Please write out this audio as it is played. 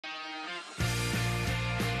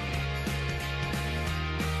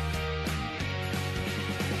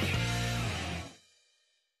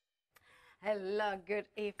Hello, good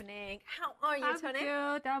evening. How are you, Toni?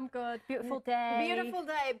 I'm good. Beautiful day. Beautiful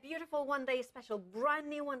day, beautiful one-day special, brand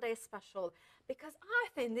new one-day special. Because I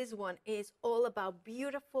think this one is all about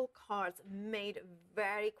beautiful cards made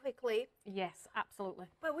very quickly. Yes, absolutely.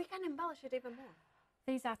 But we can embellish it even more.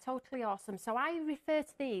 These are totally awesome. So I refer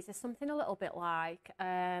to these as something a little bit like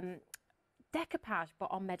decoupage, but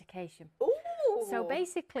on medication. Ooh! So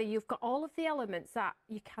basically, you've got all of the elements that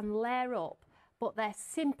you can layer up, but they're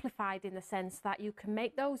simplified in the sense that you can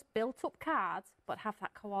make those built-up cards, but have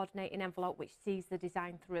that coordinating envelope which sees the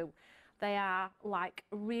design through. They are like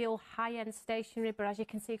real high-end stationery, but as you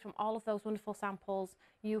can see from all of those wonderful samples,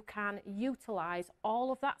 you can utilise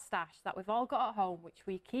all of that stash that we've all got at home, which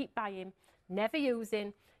we keep buying, never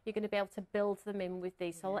using. You're going to be able to build them in with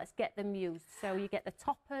these. So let's get them used. So you get the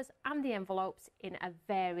toppers and the envelopes in a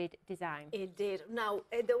varied design. Indeed. Now,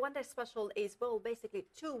 the one-day special is, well, basically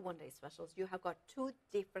two one-day specials. You have got two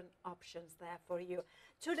different options there for you.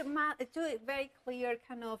 Two very clear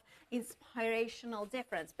kind of inspirational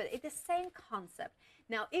difference, but it's the same concept.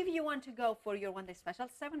 Now, if you want to go for your one-day special,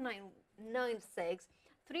 7996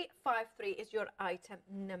 353 is your item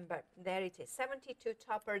number. There it is. 72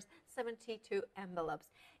 toppers, 72 envelopes.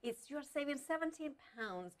 You're saving £17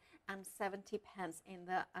 and 70 pence in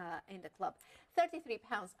the club.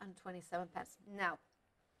 £33 and 27 pence. Now,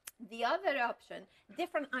 the other option,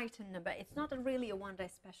 different item number. It's not really a one-day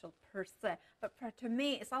special per se, but to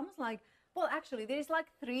me, it's almost like, well, actually, there is like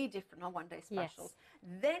 3 different one-day specials.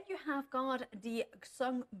 Yes. Then you have got the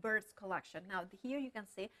Songbirds collection. Now, here you can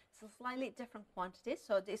see it's a slightly different quantity.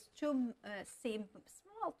 So there's two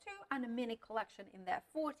small, 2 and a mini collection in there.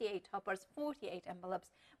 48 toppers, 48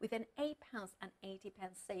 envelopes with an £8 and 80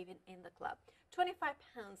 pence saving in the club.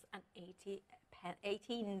 £25 and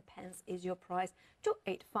 18 pence is your price,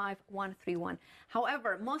 285131.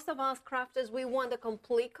 However, most of us crafters, we want the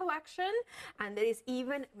complete collection, and there is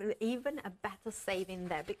even a better saving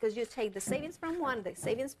there, because you take the savings from one, the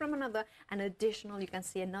savings from another, and additional you can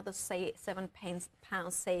see another £7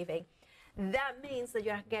 saving. That means that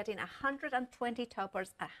you're getting 120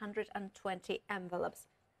 toppers, 120 envelopes.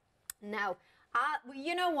 Now,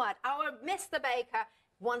 you know what? Our Mr. Baker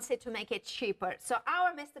wants it to make it cheaper. So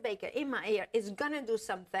our Mr. Baker in my ear is gonna do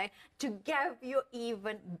something to give you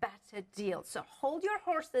even better deals. So hold your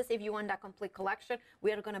horses if you want that complete collection.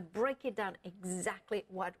 We are gonna break it down exactly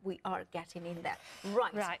what we are getting in there.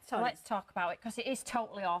 Right, so let's talk about it, because it is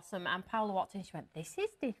totally awesome. And Paula walked in, she went, this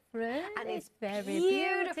is different. And it's very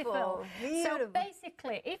beautiful. So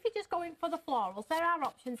basically, if you're just going for the florals, there are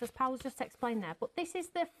options, as Paula's just explained there, but this is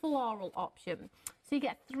the floral option. So you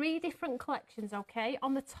get 3 different collections, okay?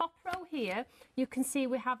 On the top row here, you can see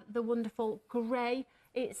we have the wonderful grey.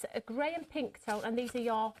 It's a grey and pink tone, and these are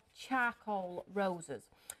your charcoal roses.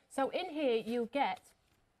 So in here, you get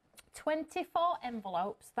 24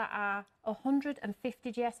 envelopes that are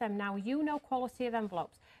 150 GSM. Now, you know quality of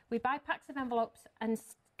envelopes. We buy packs of envelopes and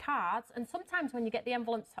cards, and sometimes when you get the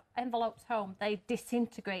envelopes home, they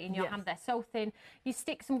disintegrate in your hand. They're so thin. You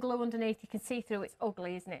stick some glue underneath, you can see through. It's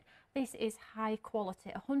ugly, isn't it? This is high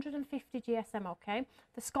quality, 150 GSM, okay?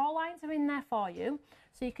 The score lines are in there for you,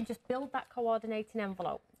 so you can just build that coordinating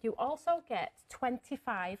envelope. You also get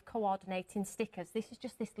 25 coordinating stickers. This is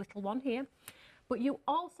just this little one here. But you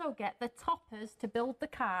also get the toppers to build the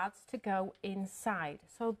cards to go inside.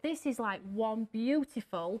 So this is like one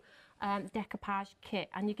beautiful decoupage kit,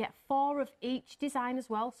 and you get 4 of each design as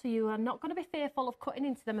well, so you are not going to be fearful of cutting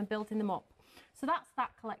into them and building them up. So that's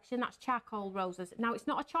that collection. That's charcoal roses. Now, it's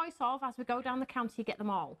not a choice of, as we go down the counter, you get them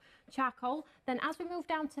all. Charcoal. Then as we move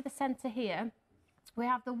down to the centre here, we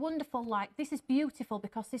have the wonderful, like, this is beautiful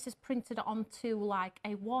because this is printed onto like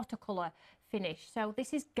a watercolour finish. So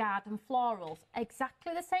this is garden florals,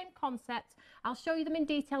 exactly the same concept. I'll show you them in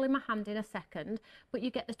detail in my hand in a second, but you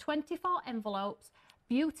get the 24 envelopes,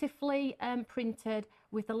 beautifully printed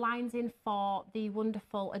with the lines in for the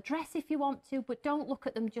wonderful address if you want to, but don't look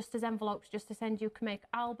at them just as envelopes just to send. You can make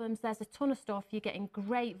albums. There's a ton of stuff. You're getting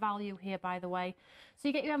great value here, by the way. So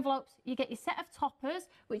you get your envelopes, you get your set of toppers,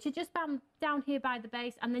 which are just down here by the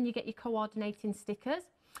base, and then you get your coordinating stickers.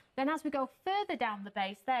 Then as we go further down the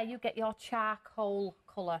base there, you get your charcoal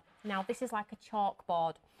colour. Now this is like a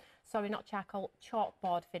chalkboard. Sorry, not charcoal,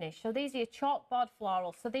 chalkboard finish. So these are your chalkboard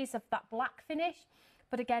florals. So these have that black finish,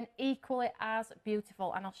 but again, equally as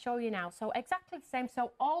beautiful. And I'll show you now. So exactly the same.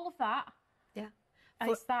 So all of that. Yeah.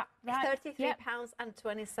 Is that right? £33 and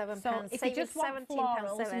 27 so pence. If you just want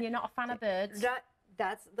florals and you're not a fan of birds.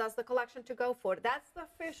 That's the collection to go for. That's the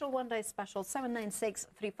official one-day special.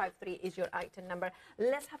 796353 is your item number.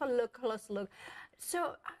 Let's have a look, close look.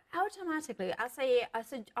 So automatically, as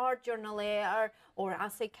an art journaler or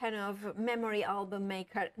as a kind of memory album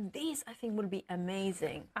maker, these I think will be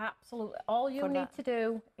amazing. Absolutely. All you need to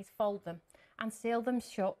do is fold them and seal them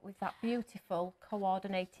shut with that beautiful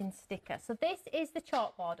coordinating sticker. So this is the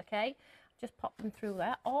chalkboard, okay? Just pop them through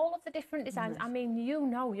there. All of the different designs. I mean, you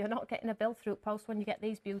know you're not getting a bill through post when you get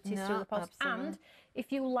these beauties through the post. Absolutely. And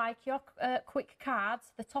if you like your quick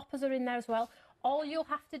cards, the toppers are in there as well. All you'll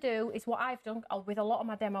have to do is what I've done with a lot of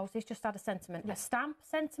my demos is just add a sentiment, a stamp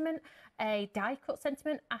sentiment, a die cut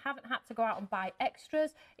sentiment. I haven't had to go out and buy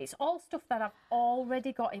extras. It's all stuff that I've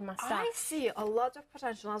already got in my stash. I see a lot of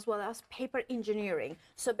potential as well as paper engineering.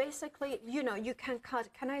 So basically, you know, you can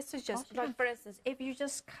cut, can I suggest, like for instance, if you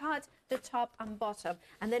just cut the top and bottom,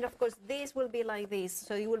 and then of course these will be like this,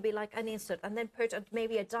 so you will be like an insert, and then put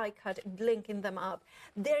maybe a die cut linking them up.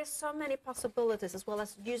 There's so many possibilities, as well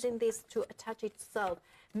as using this to attach itself,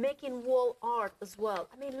 making wall art as well.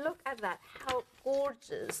 I mean, look at that, how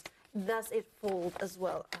gorgeous does it fold as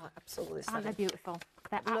well. Oh, absolutely stunning. Aren't they beautiful?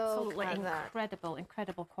 They're absolutely incredible,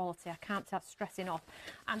 incredible quality. I can't stress enough.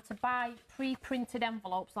 And to buy pre-printed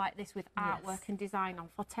envelopes like this with artwork and design on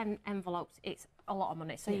for 10 envelopes, it's a lot of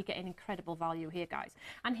money. So you get an incredible value here, guys.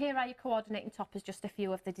 And here are your coordinating toppers, just a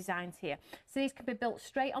few of the designs here. So these can be built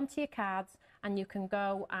straight onto your cards, and you can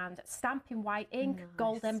go and stamp in white ink,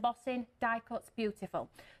 gold embossing, die cuts, beautiful.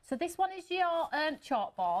 So this one is your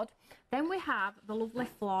chalkboard. Then we have the lovely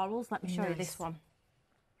florals. Let me show you this one.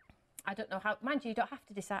 I don't know how, mind you, you don't have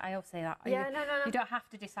to decide. I always say that. No. You don't have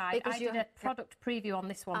to decide. Because I did a product preview on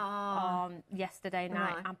this one on yesterday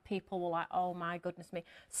night, and people were like, oh my goodness me.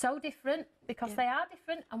 So different, because they are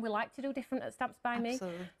different, and we like to do different at Stamps by Me.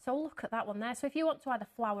 So look at that one there. So if you want to add a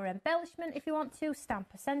flower embellishment, if you want to,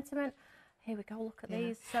 stamp a sentiment, here we go, look at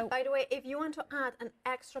these. So, by the way, if you want to add an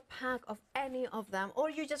extra pack of any of them, or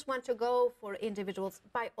you just want to go for individuals,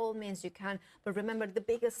 by all means you can. But remember, the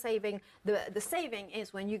biggest saving, the saving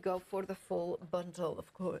is when you go for the full bundle,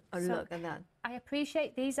 of course. Oh, so look at that. I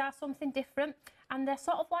appreciate these are something different, and they're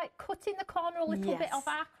sort of like cutting the corner a little bit of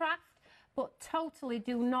our craft, but totally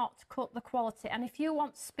do not cut the quality. And if you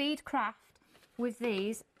want speed craft with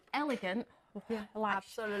these, elegant,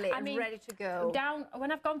 absolutely. I mean, ready to go.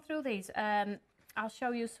 When I've gone through these, I'll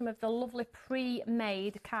show you some of the lovely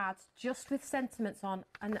pre-made cards just with sentiments on,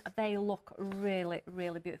 and they look really,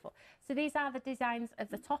 really beautiful. So these are the designs of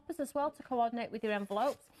the toppers as well to coordinate with your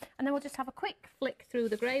envelopes. And then we'll just have a quick flick through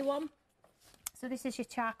the grey one. So this is your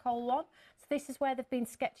charcoal one. So this is where they've been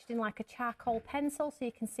sketched in like a charcoal pencil, so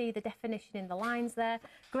you can see the definition in the lines there.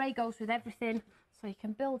 Grey goes with everything, so you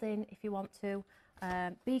can build in if you want to.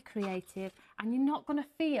 Be creative, and you're not going to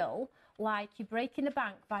feel like you're breaking the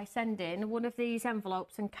bank by sending one of these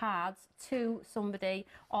envelopes and cards to somebody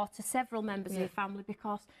or to several members of your family,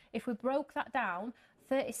 because if we broke that down,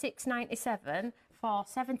 $36.97 for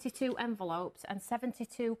 72 envelopes and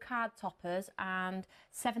 72 card toppers and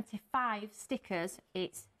 75 stickers,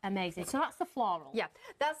 it's amazing. So that's the floral. Yeah,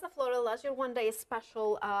 that's the floral. That's your one day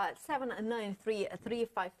special.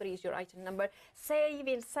 793353 is your item number.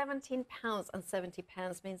 Saving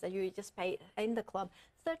 £17.70 means that you just pay in the club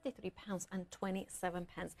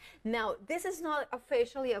 £33.27. Now, this is not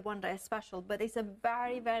officially a one day special, but it's a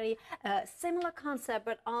very, very similar concept,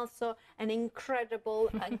 but also an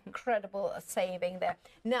incredible, incredible saving there.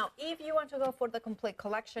 Now, if you want to go for the complete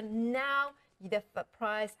collection, now the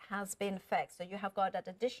price has been fixed. So you have got that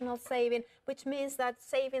additional saving, which means that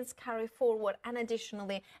savings carry forward, and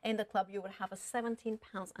additionally in the club you will have a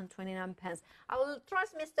 £17.29. I will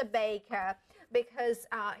trust Mr. Baker, because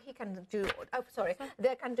he can do,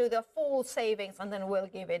 they can do the full savings, and then we'll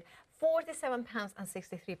give it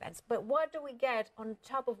 £47.63. But what do we get on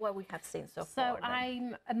top of what we have seen so far? So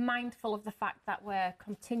I'm mindful of the fact that we're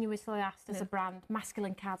continuously asked as a brand,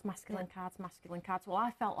 masculine cards, masculine cards, masculine cards. Well, I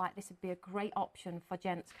felt like this would be a great option for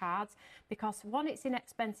gents cards, because one, it's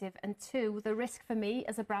inexpensive, and two, the risk for me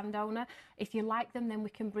as a brand owner, if you like them, then we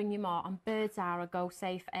can bring you more, and birds are a go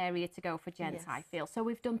safe area to go for gents, I feel. So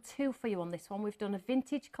we've done two for you on this one. We've done a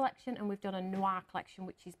vintage collection and we've done a noir collection,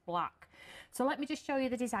 which is black. So let me just show you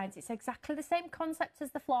the designs. It's exactly the same concept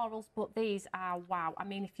as the florals, but these are wow. I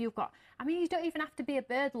mean, if you've got, you don't even have to be a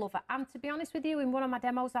bird lover. And to be honest with you, in one of my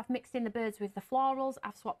demos, I've mixed in the birds with the florals.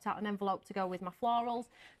 I've swapped out an envelope to go with my florals.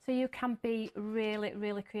 So you can be really,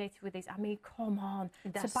 really creative with these. I mean, come on.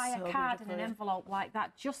 To buy a card and an envelope like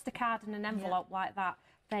that, just a card and an envelope like that,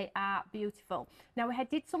 they are beautiful. Now, we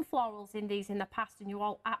did some florals in these in the past, and you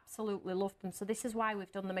all absolutely loved them. So this is why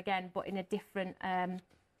we've done them again, but in a different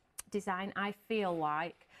design. I feel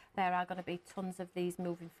like there are going to be tons of these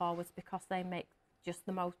moving forwards because they make just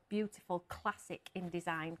the most beautiful classic in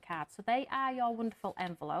design cards. So they are your wonderful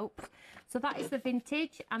envelopes. So that is the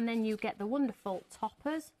vintage, and then you get the wonderful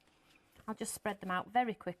toppers. I'll just spread them out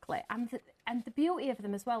very quickly. And the beauty of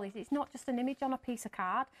them as well is it's not just an image on a piece of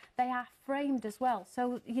card, they are framed as well.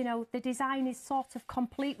 So, you know, the design is sort of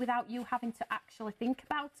complete without you having to actually think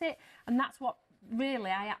about it. And that's what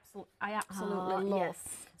really I absolutely love.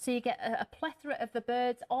 Yes. So you get a plethora of the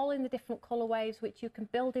birds, all in the different colour waves, which you can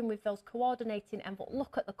build in with those coordinating envelopes.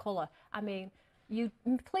 Look at the colour. I mean, you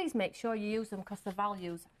please make sure you use them because the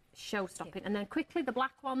value's show-stopping. And then quickly the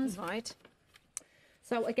black ones. Right.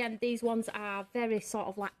 So again, these ones are very sort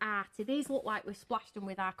of like arty. These look like we've splashed them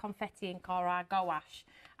with our confetti ink or our gouache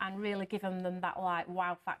and really given them that like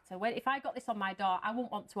wow factor. If I got this on my door, I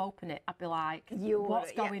wouldn't want to open it. I'd be like,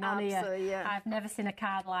 what's going on here? Yeah. I've never seen a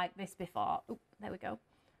card like this before. Oop, there we go.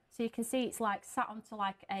 So you can see it's like sat onto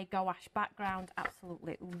like a gouache background.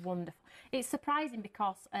 Absolutely wonderful. It's surprising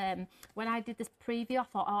because when I did this preview, I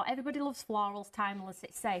thought, oh, everybody loves florals, timeless,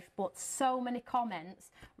 it's safe. But so many comments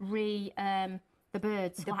the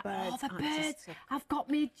birds. The like, birds. Oh, the birds. I've got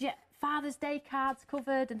me Father's Day cards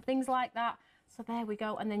covered and things like that. So there we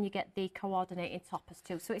go. And then you get the coordinating toppers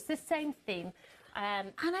too. So it's the same theme.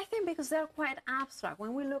 And I think because they're quite abstract,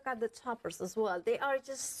 when we look at the toppers as well, they are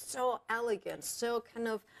just so elegant, so kind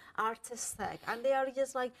of artistic, and they are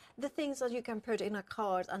just like the things that you can put in a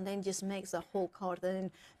card and then just makes the whole card.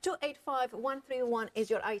 And 285131 is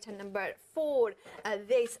your item number for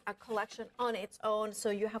this collection on its own. So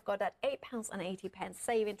you have got that £8.80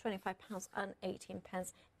 saving,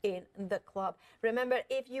 £25.18 in the club. Remember,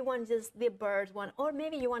 if you want just the bird one, or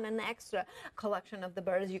maybe you want an extra collection of the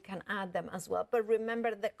birds, you can add them as well. But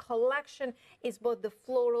remember, the collection is both the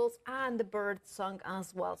florals and the bird song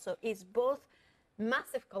as well. So it's both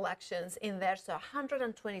massive collections in there. So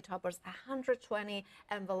 120 toppers, 120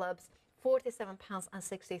 envelopes,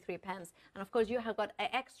 £47.63. And of course, you have got an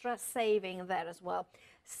extra saving there as well.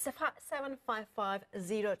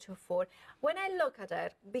 755024. When I look at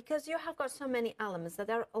it, because you have got so many elements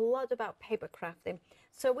that are a lot about paper crafting,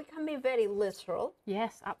 so we can be very literal.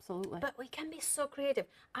 Yes, absolutely. But we can be so creative.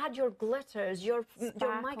 Add your glitters, your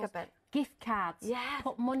mica pen. Gift cards,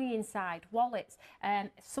 put money inside, wallets.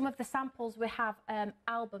 Some of the samples we have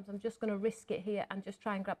albums. I'm just going to risk it here and just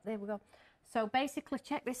try and grab, there we go. So basically,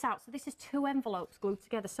 check this out. So this is 2 envelopes glued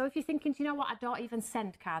together. So if you're thinking, do you know what, I don't even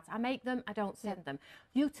send cards. I make them, I don't send them.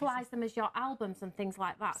 Utilise them as your albums and things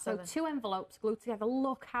like that. So 2 envelopes glued together.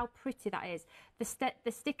 Look how pretty that is. The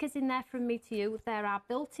stickers in there from me to you. There are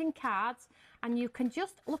built-in cards. And you can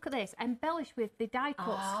just, look at this, embellish with the die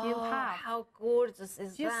cuts you have. How gorgeous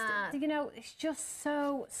is that? You know, it's just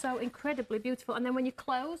so incredibly beautiful. And then when you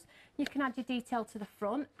close, you can add your detail to the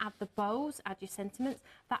front, add the bows, add your sentiments.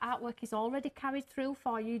 That artwork is already carried through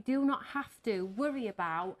for you. You do not have to worry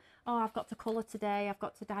about, oh, I've got to colour today, I've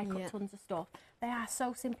got to die cut tons of stuff. They are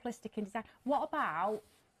so simplistic in design. What about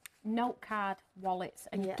note card wallets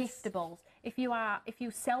and giftables? If you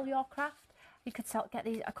sell your craft, you could get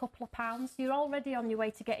these a couple of pounds. You're already on your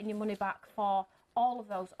way to getting your money back for all of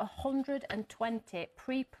those 120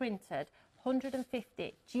 pre-printed,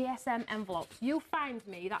 150 GSM envelopes. You find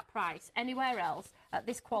me that price anywhere else at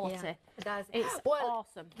this quality. It's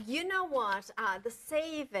awesome. You know what? The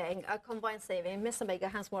saving, combined saving, Mr. Baker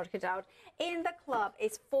has worked it out. In the club,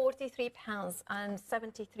 it's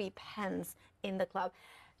 £43.73 in the club.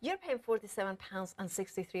 You're paying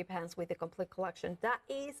 £47.63 with the complete collection. That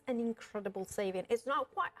is an incredible saving. It's not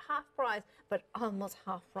quite half price, but almost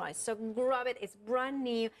half price. So grab it. It's brand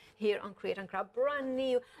new here on Create and Craft. Brand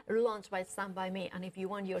new, launched by Stand By Me. And if you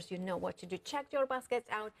want yours, you know what to do. Check your baskets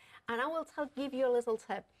out. And I will give you a little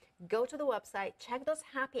tip. Go to the website, check those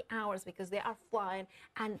happy hours because they are flying,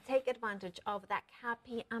 and take advantage of that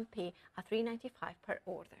Happy MP at $3.95 per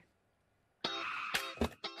order.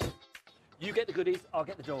 You get the goodies, I'll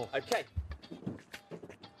get the door. Okay.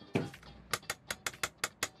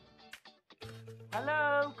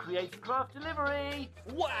 Hello, Create and Craft Delivery.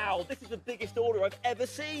 Wow, this is the biggest order I've ever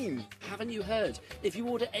seen. Haven't you heard? If you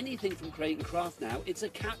order anything from Create and Craft now, it's a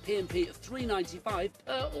cap P&P of $3.95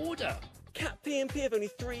 per order. Cap P&P of only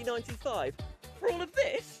 $3.95 for all of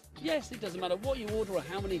this? Yes, it doesn't matter what you order or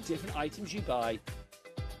how many different items you buy.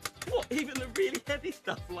 What, even the really heavy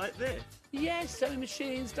stuff like this? Yes, sewing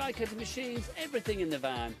machines, die-cutting machines, everything in the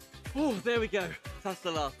van. Oh, there we go. That's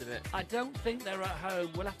the last of it. I don't think they're at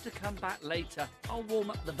home. We'll have to come back later. I'll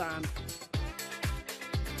warm up the van.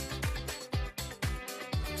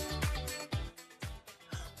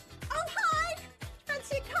 Oh, hi!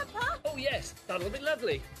 Fancy a cuppa? Oh, yes, that'll be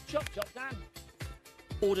lovely. Chop, chop, Dan.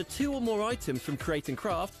 Order 2 or more items from Create and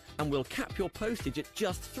Craft and we'll cap your postage at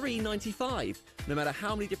just £3.95, no matter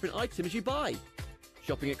how many different items you buy.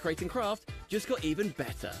 Shopping at Create and Craft just got even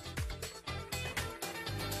better.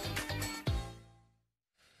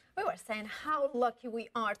 We were saying how lucky we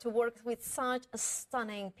are to work with such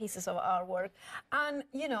stunning pieces of artwork. And,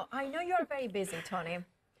 you know, I know you're very busy, Toni.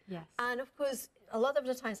 Yes. And of course, a lot of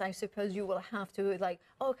the times I suppose you will have to like,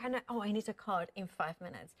 oh, I need a card in 5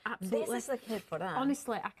 minutes. Absolutely. This is the kit for that.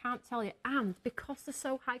 Honestly, I can't tell you. And because they're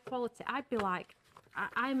so high quality, I'd be like,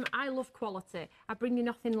 I love quality. I bring you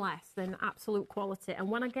nothing less than absolute quality. And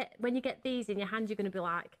when you get these in your hand, you're going to be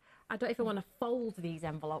like, I don't even want to fold these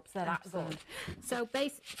envelopes. They're that good. So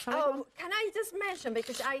can I just mention,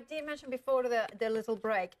 because I did mention before the little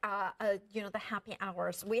break, you know, the happy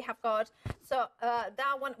hours we have got. So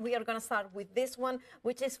that one, we are going to start with this one,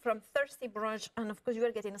 which is from Thirsty Brush. And of course, you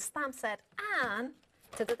are getting a stamp set. And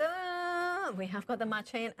we have got the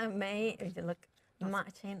matching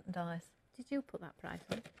matching dice. Did you put that price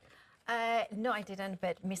on? No, I didn't,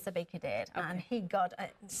 but Mr. Baker did. Okay. And he got a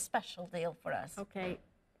special deal for us. Okay.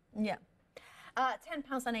 Yeah.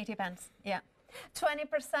 £10.80. Yeah.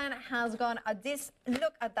 20% has gone at this.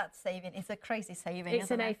 Look at that saving. It's a crazy saving.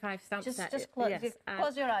 It's an A5 stamp set. Just close,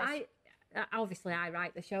 close your eyes. Obviously, I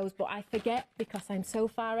write the shows, but I forget because I'm so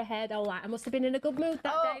far ahead. Oh, I must have been in a good mood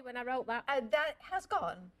that day when I wrote that. That has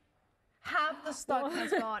gone. Half the stock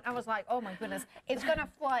has gone. I was like, oh my goodness, it's gonna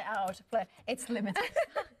fly out. It's limited.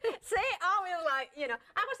 See, I was like, you know,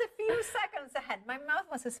 I was a few seconds ahead. My mouth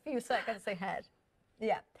was a few seconds ahead.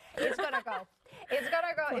 Yeah, it's gonna go. It's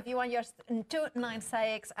gonna go. If you want your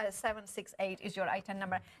 296 768 is your item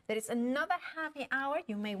number. There is another happy hour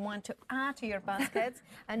you may want to add to your baskets.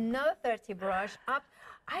 Another 30 brush up.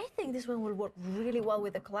 I think this one will work really well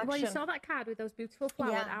with the collection. Well, you saw that card with those beautiful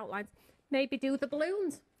flowered outlines. Maybe do the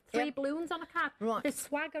balloons. 3 balloons on a card. Right. The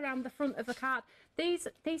swag around the front of a card. These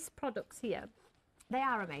products here, they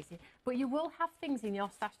are amazing. But you will have things in your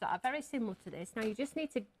stash that are very similar to this. Now, you just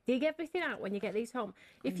need to dig everything out when you get these home.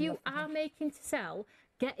 If you are making to sell,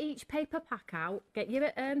 get each paper pack out, get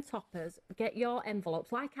your toppers, get your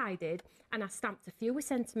envelopes like I did, and I stamped a few with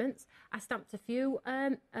sentiments, I stamped a few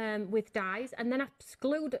with dies, and then I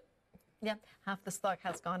glued. Yeah, half the stock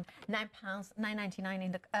has gone. £9, £9.99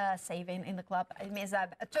 in the saving in the club. It means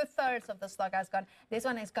that 2/3 of the stock has gone. This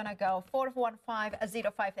one is gonna go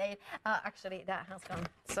 415058. Actually, that has gone.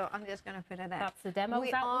 So I'm just gonna put it there. That's the demo.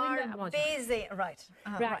 We are busy, right?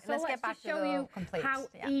 Right. So let's get back to show you complete. how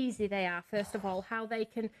easy they are. First of all, how they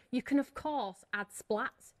can. You can of course add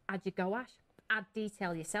splats, add your gouache, add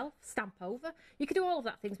detail yourself, stamp over. You can do all of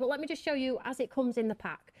that things, but let me just show you as it comes in the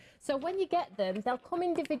pack. So when you get them, they'll come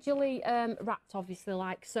individually wrapped, obviously,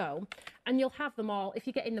 like so, and you'll have them all, if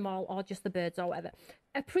you're getting them all, or just the birds or whatever.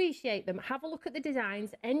 Appreciate them, have a look at the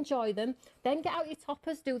designs, enjoy them, then get out your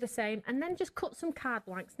toppers, do the same, and then just cut some card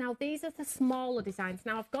blanks. Now, these are the smaller designs.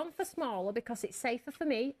 Now, I've gone for smaller because it's safer for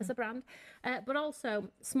me as a brand, but also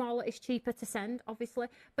smaller is cheaper to send, obviously.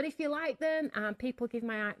 But if you like them and people give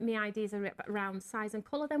me ideas around size and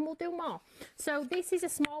colour, then we'll do more. So this is a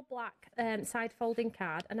small black side folding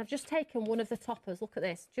card, and I've just taken one of the toppers. Look at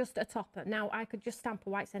this, just a topper. Now, I could just stamp a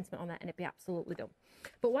white sentiment on it and it'd be absolutely done.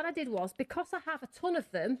 But what I did was, because I have a ton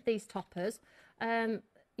of them, these toppers,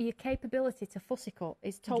 your capability to fussy cut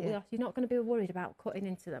is totally off. You're not going to be worried about cutting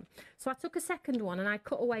into them. So I took a second one and I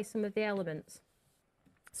cut away some of the elements.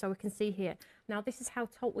 So we can see here. Now, this is how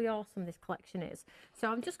totally awesome this collection is.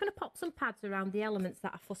 So I'm just going to pop some pads around the elements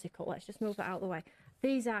that are fussy cut. Let's just move that out of the way.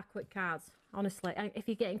 These are quick cards, honestly. And if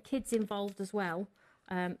you're getting kids involved as well,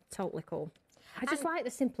 totally cool. I just like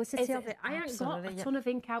the simplicity of it. I ain't got a ton of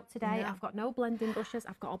ink out today. No. I've got no blending brushes.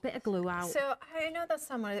 I've got a bit of glue out. So I know that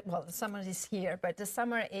summer, well, the summer is here, but the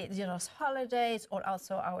summer is, you know, holidays or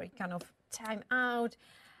also our kind of time out.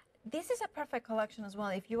 This is a perfect collection as well.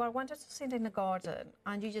 If you are wanted to sit in the garden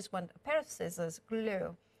and you just want a pair of scissors,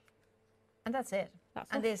 glue, and that's it.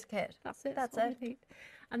 And this kit. That's it. That's it.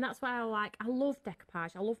 And that's why I love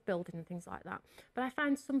decoupage, I love building and things like that. But I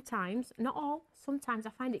find sometimes, not all, sometimes I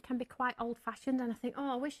find it can be quite old-fashioned, and I think,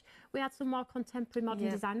 oh, I wish we had some more contemporary modern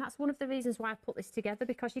design. That's one of the reasons why I put this together,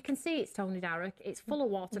 because you can see it's Toni Darroch, it's full of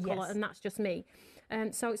watercolour, and that's just me.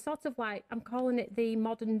 So it's sort of like, I'm calling it the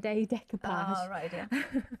modern day decoupage. Oh, right, yeah.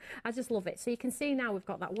 I just love it. So you can see now we've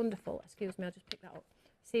got that wonderful, excuse me, I'll just pick that up.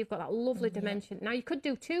 See, you've got that lovely dimension. Now, you could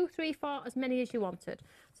do 2, 3, 4, as many as you wanted.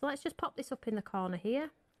 So let's just pop this up in the corner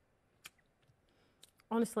here.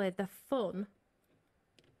 Honestly, the fun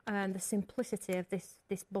and the simplicity of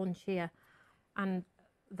this bunch here, and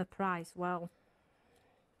the price, well,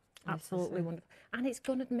 absolutely wonderful. And it's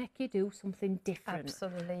going to make you do something different.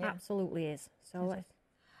 Absolutely, yeah. Absolutely is. So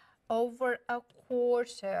over a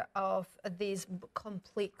quarter of this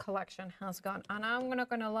complete collection has gone, and I'm not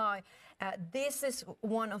gonna lie, this is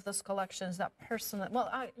one of those collections that personally, well,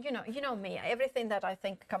 you know me, everything that I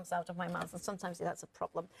think comes out of my mouth, and sometimes that's a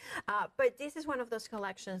problem. But this is one of those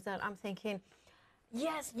collections that I'm thinking,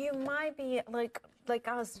 yes, you might be like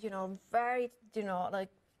us, you know, very, you know, like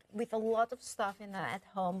with a lot of stuff in there at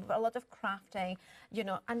home, a lot of crafting, you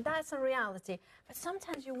know, and that's a reality. But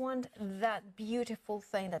sometimes you want that beautiful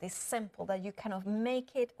thing that is simple, that you kind of make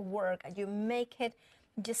it work, and you make it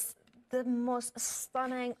just the most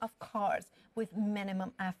stunning of cards with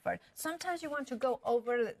minimum effort. Sometimes you want to go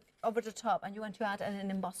over the top and you want to add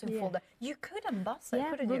an embossing folder. You could emboss it,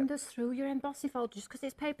 couldn't you? Run this through your embossing folder. Just because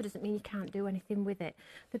it's paper doesn't mean you can't do anything with it.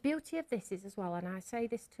 The beauty of this is as well, and I say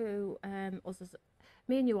this to us as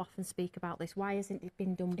me and you often speak about this, why hasn't it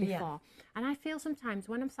been done before? Yeah. And I feel sometimes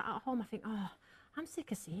when I'm sat at home, I think, oh, I'm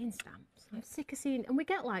sick of seeing stamps. I'm sick of seeing, and we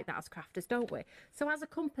get like that as crafters, don't we? So as a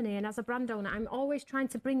company and as a brand owner, I'm always trying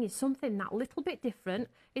to bring you something that little bit different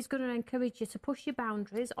is going to encourage you to push your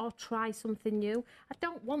boundaries or try something new. I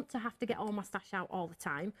don't want to have to get all my stash out all the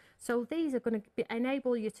time. So these are going to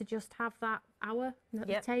enable you to just have that hour at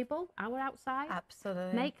the table, hour outside.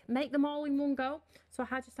 Absolutely. Make them all in one go. So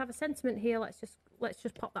I just have a sentiment here. Let's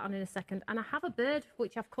just pop that on in a second. And I have a bird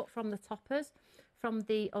which I've cut from the toppers from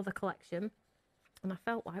the other collection. And I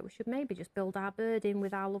felt like we should maybe just build our bird in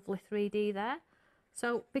with our lovely 3D there.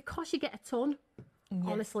 So because you get a ton,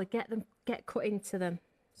 honestly, get cut into them.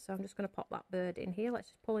 So I'm just going to pop that bird in here. Let's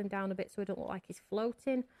just pull him down a bit so he don't look like he's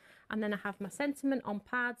floating. And then I have my sentiment on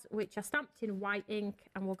pads, which I stamped in white ink,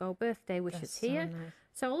 and we'll go birthday wishes here. So, nice.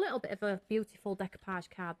 So a little bit of a beautiful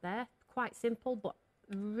decoupage card there. Quite simple, but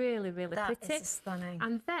really, really pretty. That is stunning.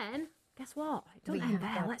 And then, guess what? It doesn't end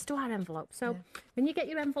there. Let's do our envelope. So when you get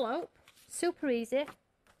your envelope, super easy.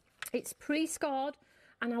 It's pre-scored,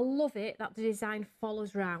 and I love it that the design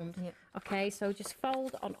follows round. Okay, so just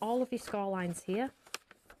fold on all of your score lines here.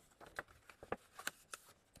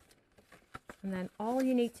 And then all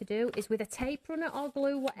you need to do is with a tape runner or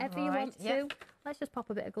glue, whatever you want to. Let's just pop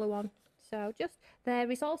a bit of glue on. So just, there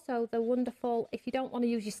is also the wonderful, if you don't want to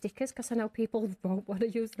use your stickers, because I know people won't want to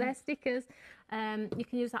use their stickers, you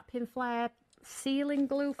can use that pin flare sealing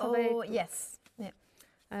glue for the... Oh, yes.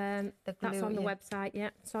 That's on the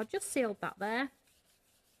website, So I just sealed that there.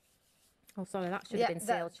 Oh, sorry, that should have been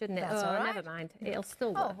sealed, shouldn't it? That's oh, all right. Never mind. It'll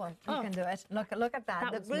still work. Oh, well, you can do it. Look at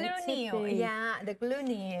that. The glue new. Yeah, the glue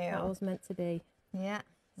new. That was meant to be. Yeah.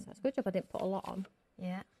 So it's a good job I didn't put a lot on.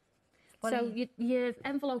 Yeah. So your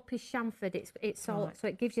envelope is chamfered. It's all, so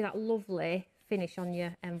it gives you that lovely finish on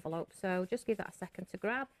your envelope. So just give that a second to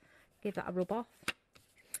grab. Give that a rub off.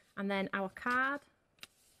 And then our card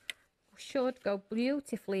should go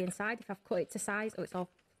beautifully inside. If I've cut it to size, it's all.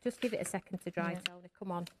 Just give it a second to dry, Toni.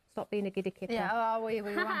 Come on, stop being a giddy kipper. Yeah, we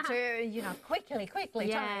want to, you know, quickly.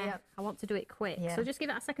 Yeah, I want to do it quick. Yeah. So just give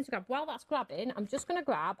that a second to grab. While that's grabbing, I'm just going to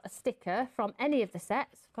grab a sticker from any of the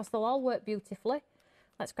sets because they'll all work beautifully.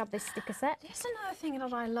 Let's grab this sticker set. There's another thing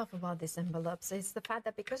that I love about these envelopes is the fact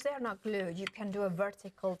that because they're not glued, you can do a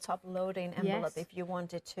vertical top loading envelope if you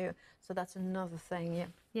wanted to. So that's another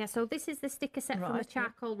thing, Yeah, so this is the sticker set from the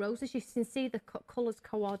charcoal roses. You can see the colours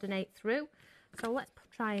coordinate through. So let's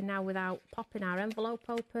try now without popping our envelope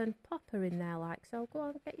open. Pop her in there like so. Go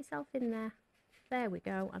on, get yourself in there. There we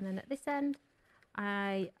go. And then at this end,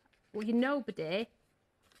 nobody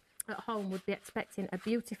at home would be expecting a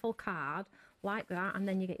beautiful card like that. And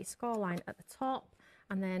then you get your score line at the top.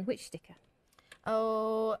 And then which sticker?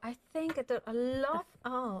 Oh, I think I love,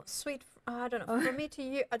 sweet, I don't know, from me to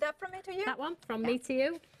you. That from me to you? That one, from me to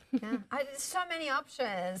you. There's so many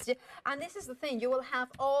options. And this is the thing, you will have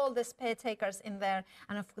all the spare takers in there.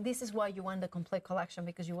 And this is why you want the complete collection,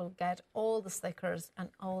 because you will get all the stickers and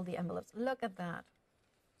all the envelopes. Look at that.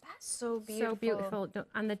 That's so beautiful. So beautiful.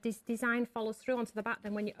 And the design follows through onto the back.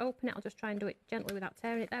 Then when you open it, I'll just try and do it gently without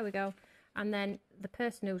tearing it. There we go. And then the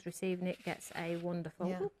person who's receiving it gets a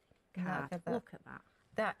wonderful card. Look at that.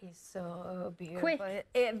 That is so beautiful. Quick.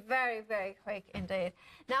 Very, very quick indeed.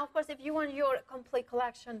 Now, of course, if you want your complete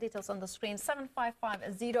collection, details on the screen,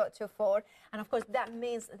 755024. And of course, that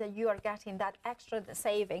means that you are getting that extra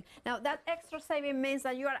saving. Now, that extra saving means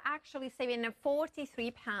that you are actually saving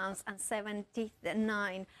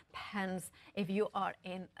 £43.79 if you are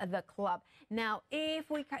in the club. Now, if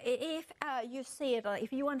you see it,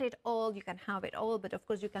 if you want it all, you can have it all. But of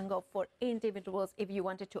course, you can go for individuals if you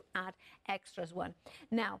wanted to add extras one.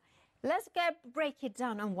 Now, let's break it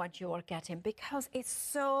down on what you are getting, because it's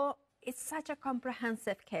so it's such a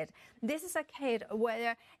comprehensive kit. This is a kit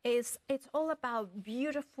where it's all about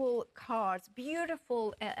beautiful cards,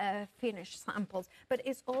 beautiful finished samples, but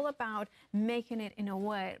it's all about making it in a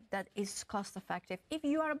way that is cost effective. If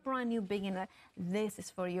you are a brand new beginner, this is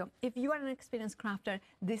for you. If you are an experienced crafter,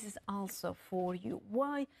 this is also for you.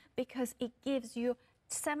 Why? Because it gives you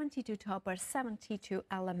 72 toppers, 72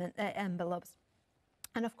 envelopes,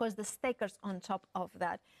 and of course the stickers on top of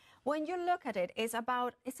that. When you look at it, it's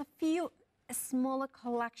a few smaller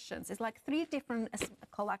collections. It's like 3 different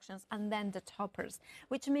collections and then the toppers,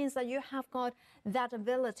 which means that you have got that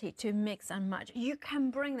ability to mix and match. You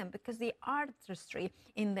can bring them because the artistry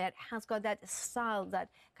in there has got that style that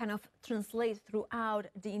kind of translates throughout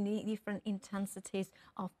the different intensities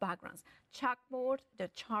of backgrounds. Chalkboard, the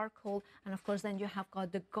charcoal, and of course then you have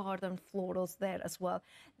got the garden florals there as well.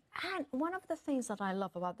 And one of the things that I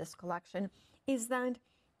love about this collection is that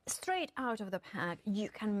straight out of the pack, you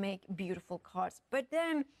can make beautiful cards. But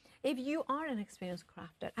then if you are an experienced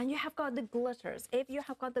crafter and you have got the glitters, if you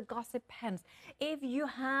have got the gossip pens, if you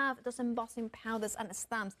have those embossing powders and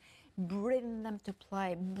stamps, bring them to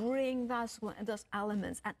play, bring those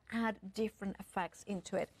elements and add different effects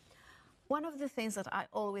into it. One of the things that I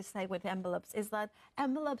always say with envelopes is that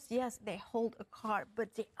envelopes, yes, they hold a card,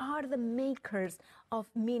 but they are the makers of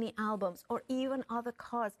mini albums or even other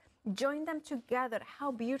cards. Join them together.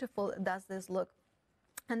 How beautiful does this look?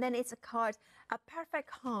 And then it's a card, a perfect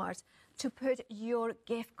card to put your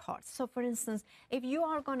gift cards. So for instance, if you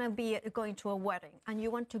are going to be going to a wedding and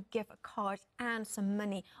you want to give a card and some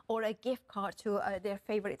money or a gift card to their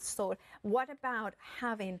favorite store, what about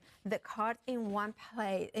having the card in one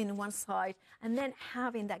place, in one side, and then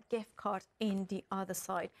having that gift card in the other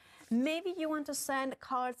side? Maybe you want to send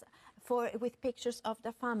cards with pictures of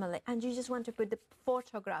the family and you just want to put the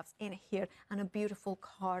photographs in here and a beautiful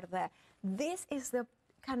card there. This is the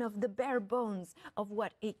kind of the bare bones of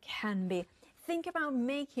what it can be. Think about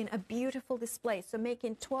making a beautiful display, so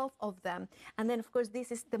making 12 of them, and then of course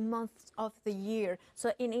this is the months of the year,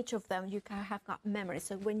 so in each of them you can have got memories.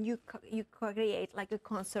 So when you create like a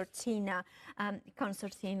concertina kind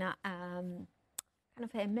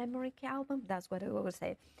of a memory album, that's what I would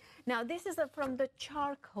say. Now this is from the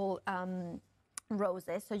charcoal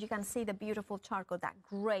roses, so you can see the beautiful charcoal, that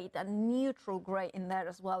gray, that neutral gray in there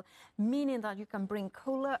as well, meaning that you can bring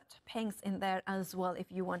cooler pinks in there as well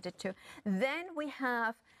if you wanted to. Then we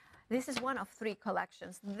have, this is one of 3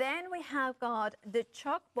 collections. Then we have got the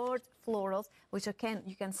chalkboard florals, which again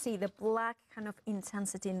you can see the black kind of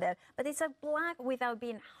intensity in there, but it's a black without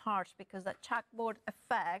being harsh because the chalkboard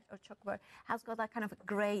effect or chalkboard has got that kind of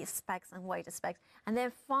gray specks and white specks. And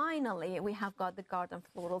then finally we have got the garden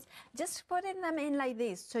florals, just putting them in like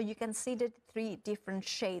this so you can see the 3 different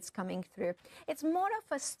shades coming through. It's more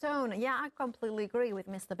of a stone. Yeah, I completely agree with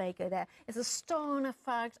Mr. Baker there. It's a stone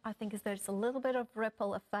effect. I think there's a little bit of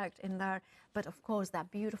ripple effect in there, but of course that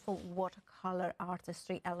beautiful watercolor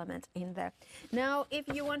artistry element in there. Now if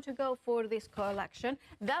you want to go for this collection,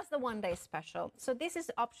 that's the one-day special. So this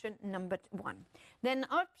is option number 1. Then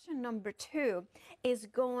option number 2 is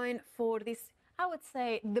going for this, I would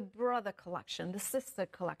say, the brother collection, the sister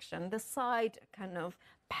collection, the side kind of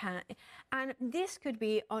pan. And this could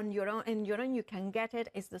be on your own, in your own you can get it.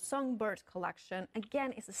 It's the Songbird collection.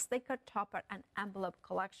 Again, it's a sticker, topper and envelope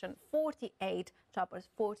collection, 48 toppers,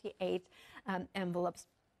 48 envelopes.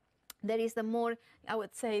 There is the more, I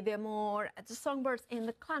would say, the songbirds in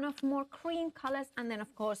the kind of more cream colors, and then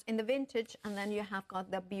of course in the vintage, and then you have got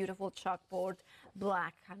the beautiful chalkboard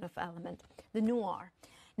black kind of element, the noir.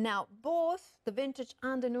 Now both the vintage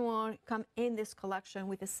and the noir come in this collection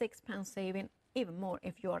with a £6 saving, even more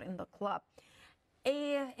if you are in the club.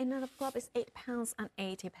 Another club is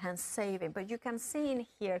 £8.80 saving, but you can see in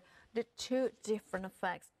here the 2 different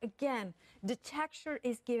effects. Again, the texture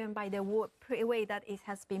is given by the way that it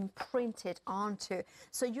has been printed onto,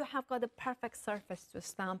 so you have got the perfect surface to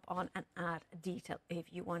stamp on and add detail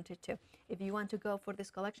if you wanted to. If you want to go for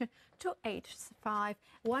this collection,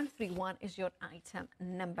 285131 is your item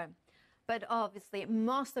number. But obviously,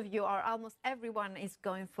 most of you, or almost everyone, is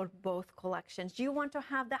going for both collections. You want to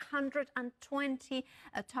have the 120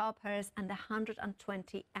 toppers and the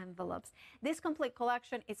 120 envelopes. This complete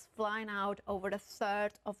collection is flying out. Over the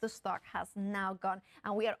third of the stock has now gone,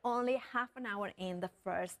 and we are only half an hour in the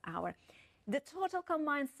first hour. The total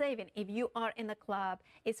combined saving, if you are in the club,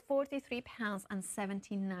 is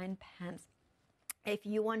 £43.79. If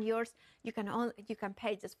you want yours, you can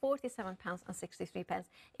pay just £47.63.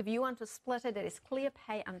 If you want to split it, there is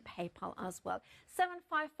ClearPay and PayPal as well.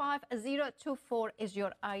 755024 is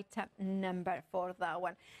your item number for that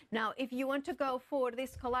one. Now, if you want to go for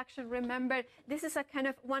this collection, remember this is a kind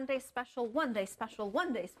of one-day special, one-day special,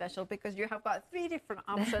 one-day special, because you have got 3 different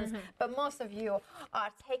options. But most of you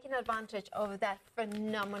are taking advantage of that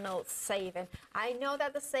phenomenal saving. I know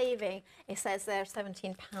that the saving, it says there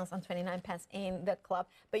 £17.29 in the club,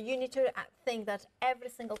 but you need to think that every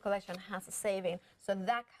single collection has a saving, so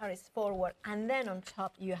that carries forward, and then on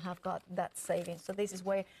top you have got that saving. So this is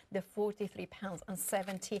where the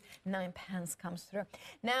 £43.79 comes through.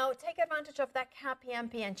 Now take advantage of that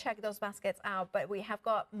KPMP and check those baskets out, but we have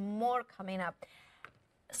got more coming up.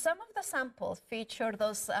 Some of the samples feature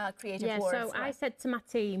those creative words. So I said to my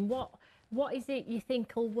team, what is it you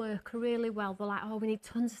think will work really well? They're like, oh, we need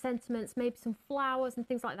tons of sentiments, maybe some flowers and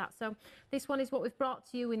things like that. So this one is what we've brought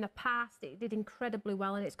to you in the past. It did incredibly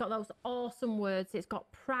well, and it's got those awesome words. It's got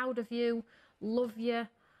proud of you, love you,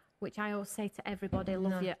 which I always say to everybody,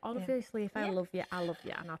 love you. Obviously, if I love you, I love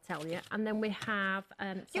you, and I'll tell you. And then we have...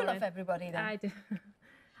 you love everybody then. I do.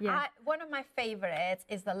 One of my favorites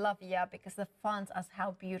is the Love Ya, because the font as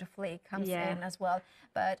how beautifully it comes in as well.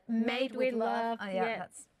 But made with love. Oh,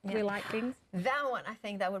 that's, we like things. That one, I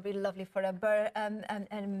think that would be lovely for a birth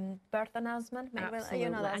announcement. Maybe, absolutely. you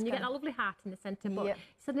know, and you get a lovely heart in the centre. But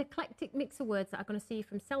it's an eclectic mix of words that are going to see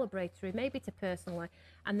from celebratory, maybe to personally,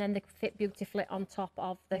 and then they fit beautifully on top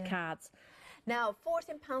of the cards. Now,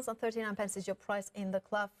 £14.39 is your price in the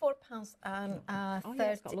club. £4 and oh,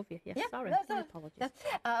 yeah, it's got love you. Yes, sorry. My apologies.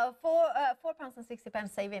 £4.60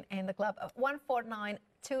 saving in the club.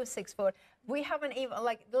 149264. We haven't even,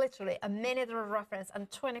 like, literally a minute of reference and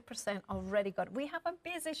 20% already got. We have a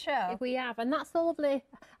busy show. We have, and that's lovely.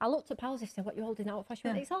 I looked at Pals and said, what are you holding out for? She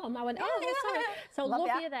went, it's on. I went, oh, sorry. So love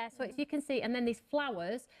you there. So it's, you can see, and then these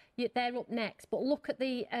flowers, they're up next. But look at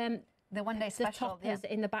the one-day special, the toppers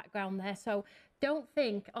in the background there. So don't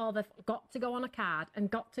think, oh, they've got to go on a card and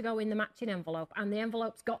got to go in the matching envelope, and the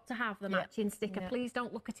envelope's got to have the matching sticker. Please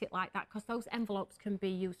don't look at it like that, because those envelopes can be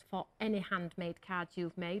used for any handmade cards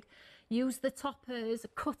you've made. Use the toppers,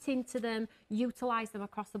 cut into them, utilise them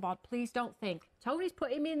across the board. Please don't think, Tony's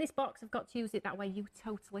putting me in this box, I've got to use it that way. You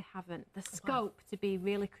totally haven't. The scope to be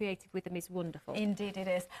really creative with them is wonderful. Indeed it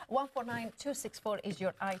is. 149264 is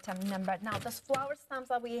your item number. Now, those flower stamps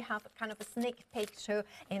that we have kind of a sneak peek to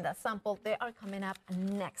in that sample, they are coming up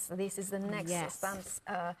next. This is the next stamps,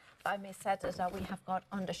 I may say, that we have got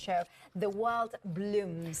on the show. The Wild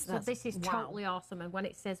Blooms. So this is totally awesome, and when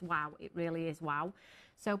it says wow, it really is wow.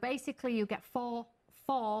 So basically you get four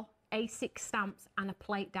A6 stamps and a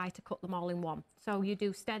plate die to cut them all in one. So you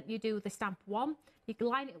do the stamp 1, you can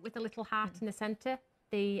line it with a little heart in the centre.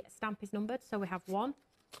 The stamp is numbered, so we have 1.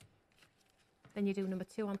 Then you do number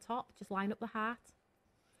 2 on top, just line up the heart.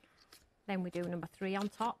 Then we do number 3 on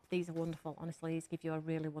top. These are wonderful, honestly, these give you a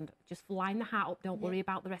really wonderful, just line the heart up, don't worry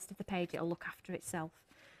about the rest of the page, it'll look after itself.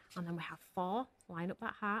 And then we have 4, line up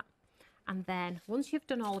that heart. And then once you've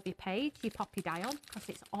done all of your page, you pop your die on, because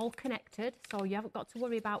it's all connected, so you haven't got to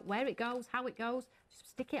worry about where it goes, how it goes.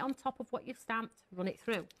 Just stick it on top of what you've stamped, run it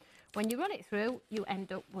through. When you run it through, you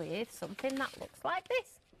end up with something that looks like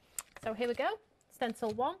this. So here we go.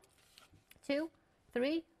 Stencil 1, 2,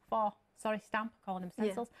 3, 4. Sorry, stamp, calling them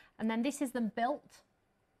stencils. And then this is them built.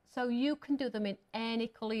 So you can do them in any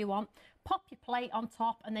colour you want. Pop your plate on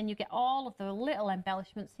top, and then you get all of the little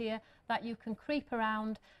embellishments here that you can creep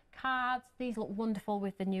around. Cards, these look wonderful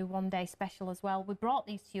with the new one-day special as well. We brought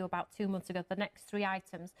these to you about 2 months ago, the next 3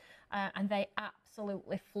 items, and they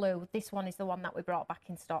absolutely flew. This one is the one that we brought back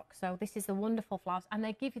in stock. So this is the wonderful flowers, and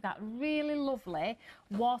they give you that really lovely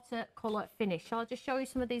watercolour finish. So I'll just show you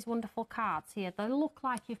some of these wonderful cards here. They look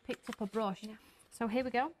like you've picked up a brush. So here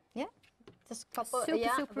we go. Yeah. Just a couple.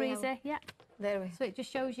 Super easy. Yeah. There we go. So it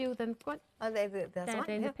just shows you them. Oh, there's one.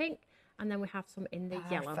 In the pink. And then we have some in the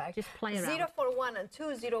yellow. Just play around. 041 and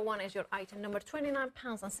 201 is your item number.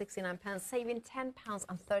 £29.69, saving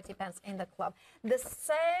 £10.30 in the club. The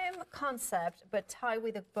same concept, but tied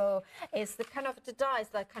with a bow, is the kind of the dies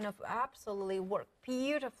that kind of absolutely work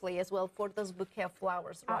beautifully as well for those bouquet of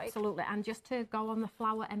flowers, right? Absolutely. And just to go on the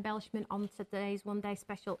flower embellishment on today's one-day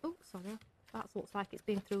special. Oh, sorry, that looks like it's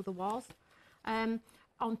been through the walls.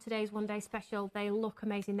 On today's one-day special, they look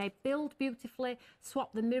amazing. They build beautifully.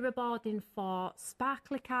 Swap the mirror board in for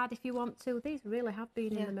sparkly card if you want to. These really have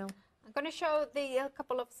been in the mill. I'm going to show a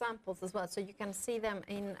couple of samples as well, so you can see them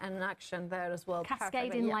in action there as well.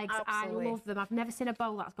 Cascading legs, absolutely. I love them. I've never seen a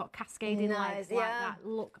bowl that's got cascading legs like that.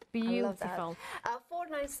 Look beautiful.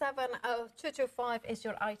 497 225 is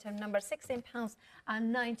your item number. £16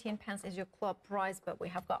 and 19 pence is your club price, but we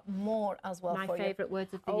have got more as well. My for favourite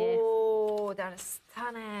words of the year. year. Oh, that is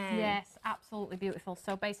stunning. Yes, absolutely beautiful.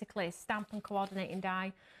 So basically, stamp and coordinating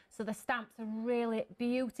die. So the stamps are really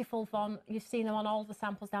beautiful font. You've seen them on all the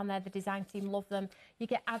samples down there. The design team love them. You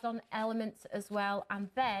get add-on elements as well, and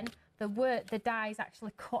then the dies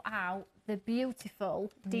actually cut out the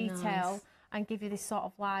beautiful detail and give you this sort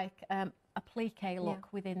of like a applique look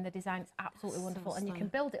within the design. It's absolutely wonderful, and you can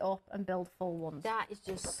build it up and build full ones. That is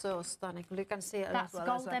just so stunning. You can see it. That's as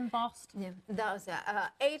well, gold embossed. Yeah, that's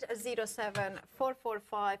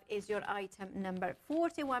 807445 is your item number.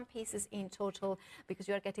 41 pieces in total, because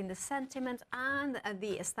you are getting the sentiment and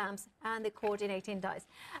the stamps and the coordinating dies.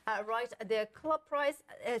 Right, the club price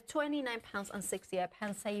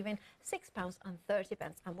 £29.68, saving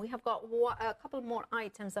 £6.30, and we have got a couple more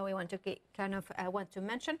items that we want to want to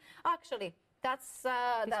mention. Actually, that's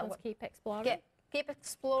Keep exploring. Keep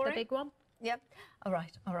exploring. The big one. Yep. All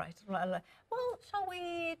right. Well, shall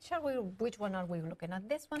we? Which one are we looking at?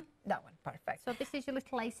 This one? That one. Perfect. So this is your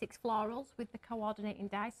little A6 florals with the coordinating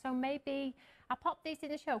dies. So maybe I popped these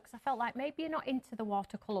in the show because I felt like maybe you're not into the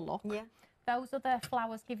watercolour look. Yeah. Those other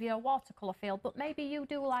flowers give you a watercolour feel, but maybe you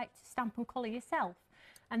do like to stamp and colour yourself.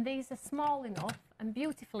 And these are small enough and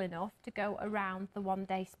beautiful enough to go around the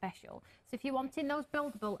one-day special. So if you're wanting those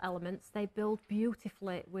buildable elements, they build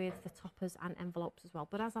beautifully with the toppers and envelopes as well.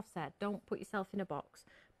 But as I've said, don't put yourself in a box.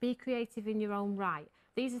 Be creative in your own right.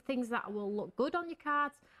 These are things that will look good on your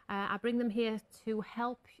cards. I bring them here to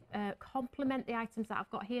help complement the items that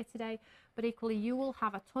I've got here today. But equally, you will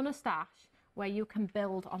have a ton of stash where you can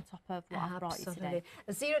build on top of what I've brought you today.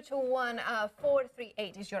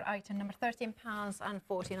 021438 is your item number.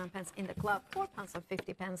 £13.49 in the club,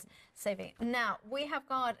 £4.50 saving. Now we have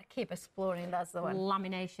got Keep Exploring. That's the one.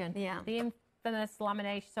 Lamination. Yeah. The infamous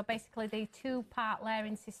lamination. So basically, the two-part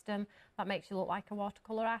layering system that makes you look like a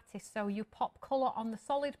watercolour artist. So you pop colour on the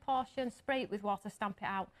solid portion, spray it with water, stamp it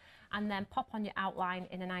out, and then pop on your outline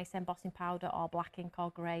in a nice embossing powder or black ink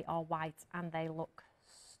or grey or white, and they look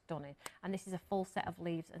stunning. And this is a full set of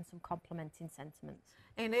leaves and some complementing sentiments.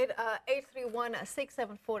 In it,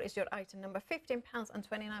 831674 is your item number.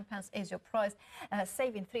 £15.29 is your price,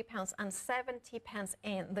 saving £3.70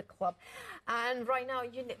 in the club. And right now,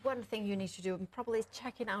 one thing you need to do probably is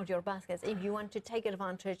checking out your baskets if you want to take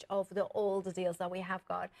advantage of all the deals that we have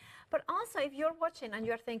got. But also, if you're watching and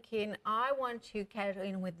you're thinking, I want to carry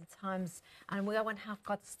in with the times, and we have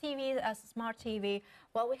got TV, a smart TV.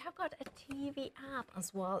 Well, we have got a TV app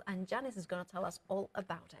as well, and Janice is going to tell us all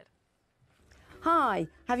about it. Hi,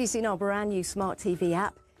 have you seen our brand new Smart TV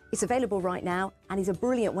app? It's available right now and is a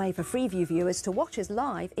brilliant way for Freeview viewers to watch us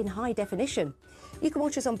live in high definition. You can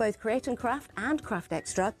watch us on both Create and Craft and Craft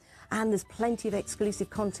Extra, and there's plenty of exclusive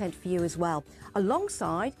content for you as well,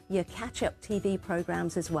 alongside your catch-up TV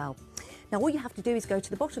programmes as well. Now all you have to do is go to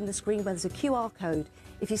the bottom of the screen where there's a QR code.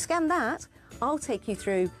 If you scan that, I'll take you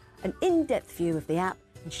through an in-depth view of the app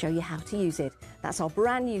and show you how to use it. That's our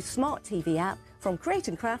brand new Smart TV app from Create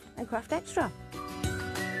and Craft Extra.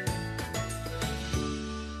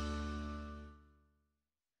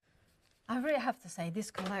 I really have to say, this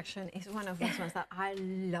collection is one of those ones that I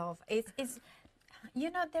love. It's, you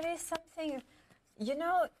know, there is something, you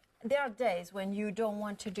know, there are days when you don't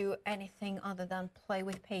want to do anything other than play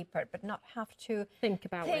with paper, but not have to think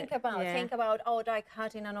about die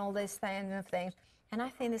cutting and all these kind of things. And I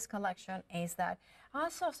think this collection is that.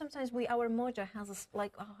 Also, sometimes our mojo has us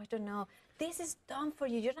like, oh, I don't know, this is done for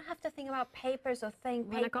you. You don't have to think about papers or think.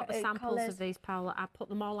 When I got the samples of these, Paula, I put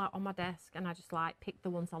them all out on my desk and I just like picked the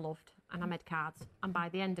ones I loved and I made cards. And by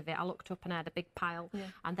the end of it, I looked up and I had a big pile,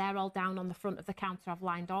 and they're all down on the front of the counter. I've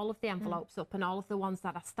lined all of the envelopes up and all of the ones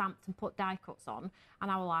that I stamped and put die cuts on, and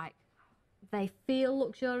I was like, they feel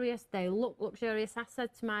luxurious, they look luxurious. I said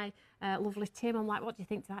to my lovely Tim, I'm like, what do you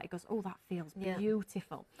think to that? He goes, oh, that feels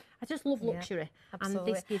beautiful. I just love luxury, and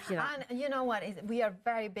this gives you that. And you know what, we are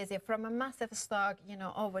very busy. From a massive stock, you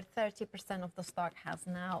know, over 30% of the stock has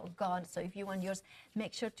now gone. So if you want yours,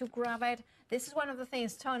 make sure to grab it. This is one of the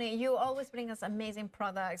things, Toni, you always bring us amazing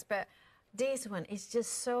products, but this one is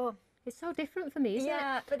just so... It's so different for me, isn't it?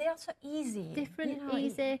 Yeah, but they're also easy. Different,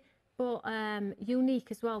 easy. but unique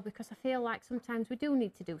as well, because I feel like sometimes we do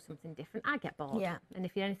need to do something different. I get bored. Yeah. And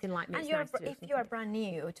if you're anything like me, And it's nice to do if something you're brand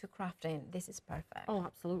new to crafting, this is perfect. Oh,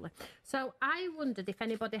 absolutely. So I wondered if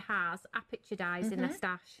anybody has aperture dies in their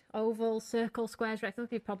stash. Oval, circle, squares,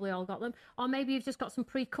 rectangles. You've probably all got them. Or maybe you've just got some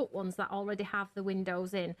pre-cut ones that already have the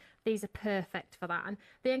windows in. These are perfect for that. And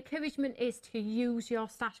the encouragement is to use your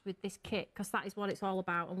stash with this kit, because that is what it's all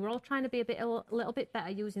about. And we're all trying to be a little bit better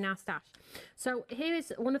using our stash. So here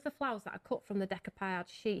is one of the flowers that I cut from the decoupage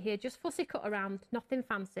sheet here. Just fussy cut around, nothing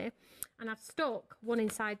fancy. And I've stuck one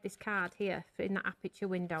inside this card here in that aperture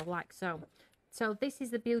window, like so. So this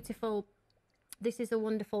is the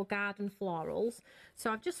wonderful garden florals.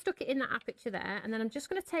 So I've just stuck it in that aperture there, and then I'm just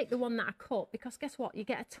going to take the one that I cut, because guess what? You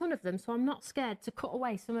get a ton of them, so I'm not scared to cut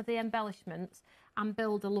away some of the embellishments and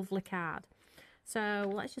build a lovely card.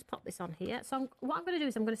 So let's just pop this on here. So what I'm going to do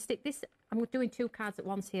is I'm going to stick this, I'm doing 2 cards at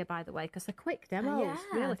once here, by the way, because they're quick demos,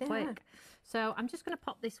 really quick. So I'm just going to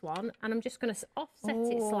pop this one, and I'm just going to offset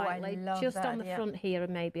it slightly, just on the front here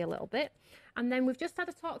and maybe a little bit. And then we've just had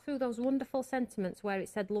a talk through those wonderful sentiments where it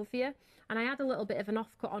said love you, and I had a little bit of an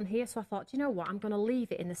offcut on here, so I thought, you know what, I'm going to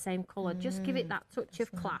leave it in the same colour, just give it that touch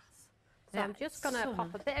of class. So I'm just going to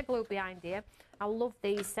pop a bit of glue behind here. I love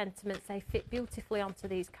these sentiments, they fit beautifully onto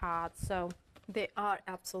these cards. So they are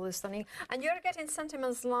absolutely stunning. And you're getting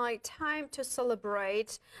sentiments like time to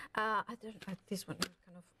celebrate. I don't know, this one kind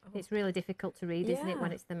of... Oh. It's really difficult to read, isn't it,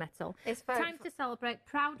 when it's the metal? It's very time to celebrate,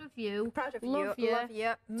 proud of you, proud of love you, love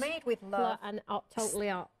you, made with love. And totally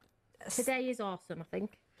art. Today is awesome, I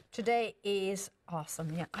think. Today is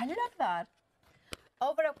awesome, yeah. I love that.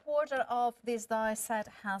 Over a quarter of this die set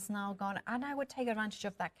has now gone, and I would take advantage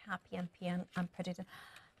of that cap PNP and put it in.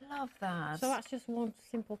 Love that. So that's just one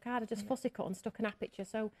simple card. I just fussy cut and stuck an aperture.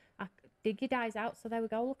 So I dig your dies out. So there we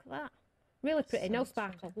go. Look at that. Really pretty. No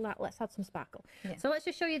sparkle. Let's add some sparkle. Yeah. So let's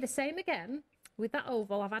just show you the same again with that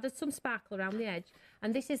oval. I've added some sparkle around the edge.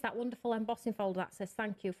 And this is that wonderful embossing folder that says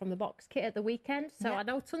thank you from the box kit at the weekend. So I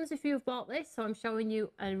know tons of you have bought this. So I'm showing you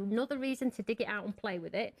another reason to dig it out and play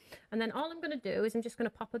with it. And then all I'm going to do is I'm just going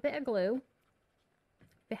to pop a bit of glue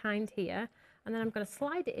behind here. And then I'm going to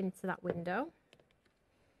slide it into that window.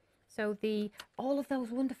 So all of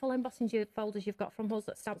those wonderful embossing folders you've got from us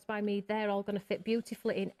at Stamps by Me, they're all going to fit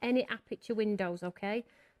beautifully in any aperture windows, okay?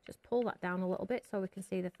 Just pull that down a little bit so we can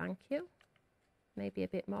see the thank you. Maybe a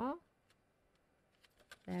bit more.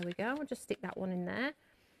 There we go. I'll just stick that one in there.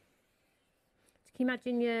 Can you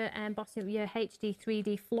imagine your embossing, your HD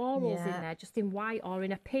 3D florals in there, just in white or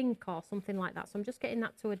in a pink or something like that. So I'm just getting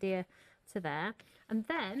that to adhere to there. And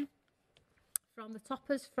then from the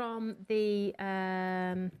toppers from the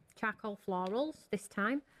charcoal florals this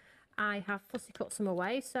time, I have fussy cut some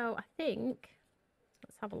away. So I think,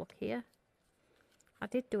 let's have a look here. I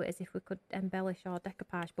did do it as if we could embellish our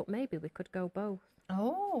decoupage, but maybe we could go both.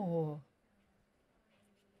 Oh.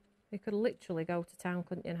 We could literally go to town,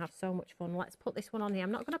 couldn't you, and have so much fun. Let's put this one on here.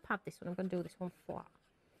 I'm not going to pad this one. I'm going to do this one flat.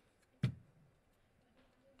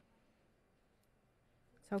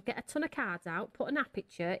 So get a ton of cards out, put an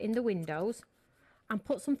aperture in the windows, and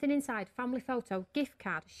put something inside. Family photo, gift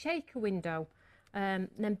card, shaker window.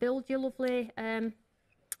 Then build your lovely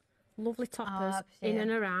lovely toppers in and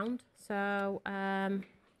around. So I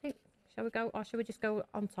think, shall we go, or shall we just go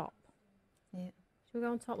on top? Yeah. Shall we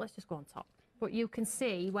go on top? Let's just go on top. But you can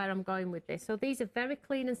see where I'm going with this. So these are very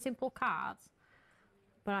clean and simple cards,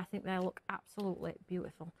 but I think they look absolutely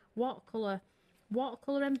beautiful. Watercolour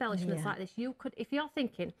embellishments like this. You could, if you're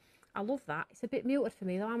thinking, I love that, it's a bit muted for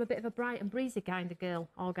me, though I'm a bit of a bright and breezy kind of girl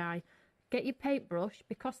or guy. Get your paintbrush,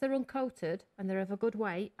 because they're uncoated and they're of a good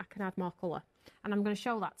weight, I can add more colour. And I'm going to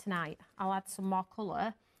show that tonight. I'll add some more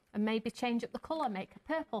colour and maybe change up the colour, make a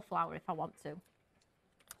purple flower if I want to.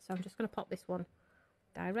 So I'm just going to pop this one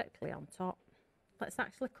directly on top. Let's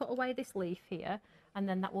actually cut away this leaf here, and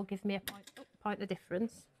then that will give me a point of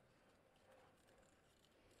difference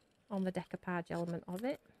on the decoupage element of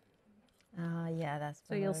it. Yeah, that's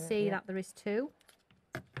so you'll see that there is two.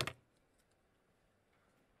 That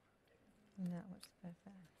looks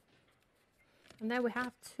perfect. And there we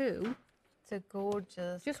have two. It's a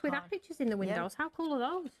gorgeous just with apertures in the windows. How cool are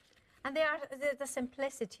those? And they are the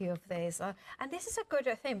simplicity of this. And this is a good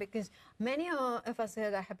thing, because many of us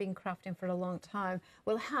that have been crafting for a long time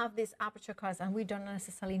will have these aperture cards and we don't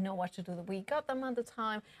necessarily know what to do. We got them at the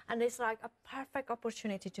time, and it's like a perfect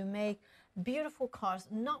opportunity to make beautiful cards,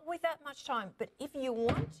 not with that much time. But if you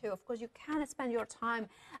want to, of course, you can spend your time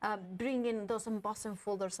bringing those embossing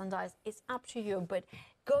folders and dies. It's up to you. But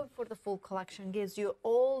Go for the full collection. Gives you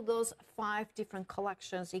all those 5 different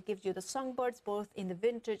collections. It gives you the songbirds, both in the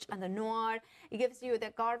vintage and the noir. It gives you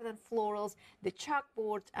the garden florals, the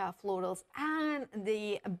chalkboard florals, and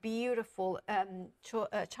the beautiful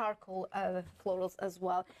charcoal florals as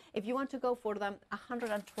well. If you want to go for them,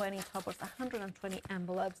 120 toppers, 120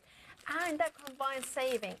 envelopes. And that combined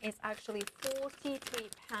saving is actually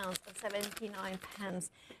 £43.79.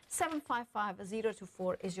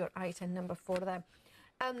 755024 is your item number for them.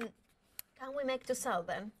 Can we make to sell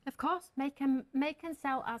then? Of course, make and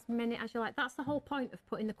sell as many as you like. That's the whole point of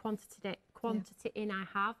putting the quantity in I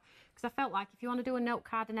have, because I felt like if you want to do a note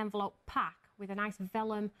card and envelope pack with a nice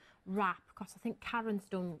vellum wrap, because I think Karen's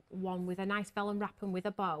done one with a nice vellum wrap and with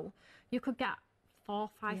a bow, you could get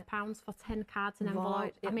 £4-5 for 10 cards and envelopes.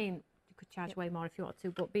 Right, yeah. I mean, you could charge way more if you want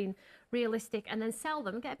to, but being realistic, and then sell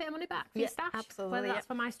them and get a bit of money back for your stash. Absolutely. Whether that's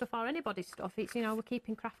for my stuff or anybody's stuff, it's, you know, we're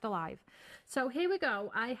keeping craft alive. So here we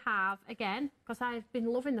go. I have, again, because I've been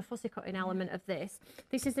loving the fussy cutting element of this.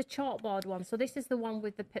 This is the chalkboard one. So this is the one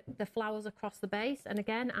with the flowers across the base. And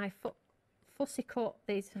again, I fussy cut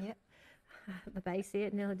these. Yep. The base here,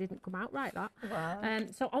 it nearly didn't come out right, that. Wow.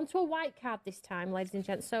 So onto a white card this time, ladies and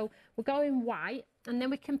gents. So we're going white, and then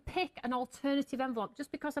we can pick an alternative envelope.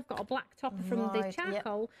 Just because I've got a black topper from the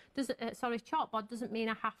charcoal, chalkboard, doesn't mean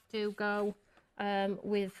I have to go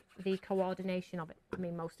with the coordination of it. I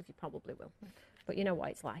mean, most of you probably will, but you know what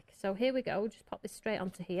it's like. So here we go, just pop this straight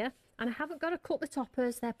onto here. And I haven't got to cut the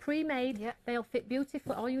toppers, they're pre-made. Yep. They'll fit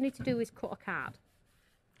beautifully. All you need to do is cut a card.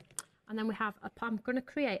 And then we have, I'm going to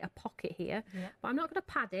create a pocket here, but I'm not going to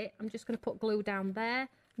pad it. I'm just going to put glue down there,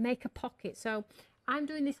 make a pocket. So I'm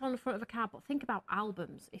doing this on the front of a card, but think about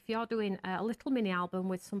albums. If you're doing a little mini album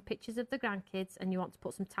with some pictures of the grandkids and you want to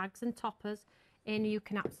put some tags and toppers in, you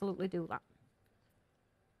can absolutely do that.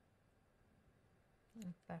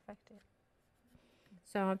 Perfect.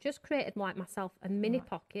 So I've just created like myself a mini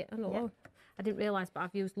pocket. Oh, I didn't realise, but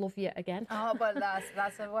I've used love you again. Oh, but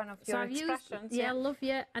that's one of your expressions. Used, love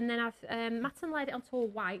you, and then I've matte and laid it onto a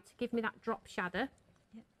white to give me that drop shadow.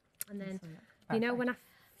 Yep. And then, you know, when I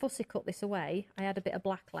fussy cut this away, I had a bit of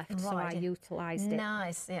black left, so I utilised it.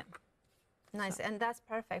 Nice, yeah. Nice, and that's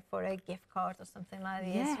perfect for a gift card or something like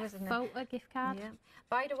this, isn't it? Photo gift card. Yeah.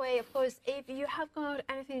 By the way, of course, if you have got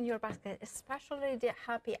anything in your basket, especially the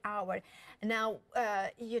happy hour, now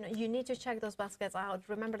you know you need to check those baskets out.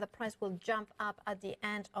 Remember, the price will jump up at the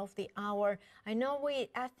end of the hour. I know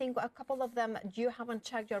I think a couple of them you haven't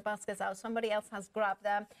checked your baskets out. Somebody else has grabbed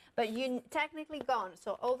them, but you technically gone.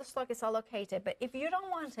 So all the stock is allocated. But if you don't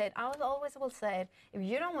want it, I always will say it. If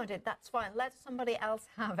you don't want it, that's fine. Let somebody else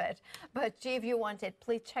have it. But if you want it,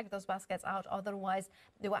 please check those baskets out. Otherwise,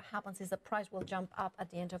 what happens is the price will jump up at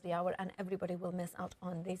the end of the hour and everybody will miss out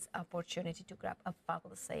on this opportunity to grab a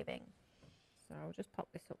fabulous saving. So I'll just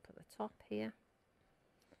pop this up at the top here.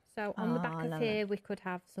 So on the back of here, we could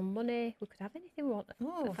have some money. We could have anything we want.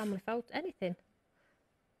 A family photo, anything.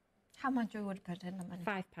 How much you would put in the money?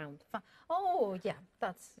 £5. Oh, yeah,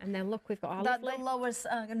 that's... And then look, we've got our the lowest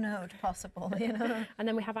note possible, you know. And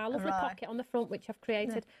then we have our lovely pocket on the front, which I've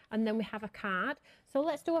created. And then we have a card. So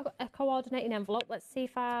let's do a coordinating envelope. Let's see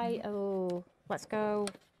if let's go.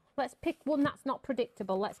 Let's pick one that's not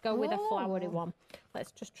predictable. Let's go with a flowery one.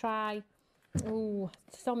 Let's just try... Oh,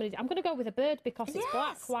 so many. I'm going to go with a bird because it's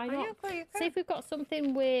black. Why not? See if we've got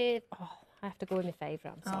something with... Oh, I have to go with my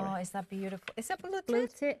favourite. I'm sorry. Oh, is that beautiful? Is that blue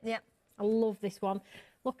tip? Yeah. I love this one.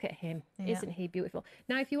 Look at him. Isn't he beautiful?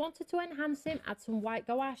 Now, if you wanted to enhance him, add some white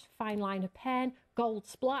gouache, fine liner pen, gold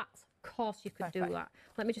splats. Of course, you could do that.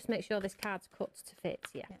 Let me just make sure this card's cut to fit.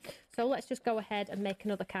 Yeah. So let's just go ahead and make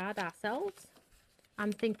another card ourselves.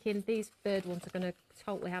 I'm thinking these bird ones are going to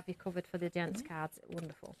totally have you covered for the gents cards.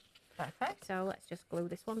 Wonderful. Perfect. So let's just glue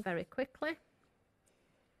this one very quickly.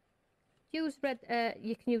 Use red.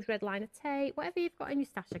 You can use red liner tape, whatever you've got in your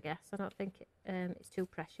stash, I guess. I don't think it's too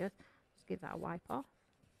precious. Just give that a wipe off.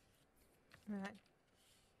 Right.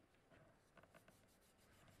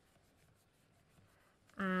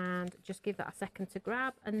 And just give that a second to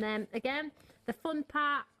grab. And then again, the fun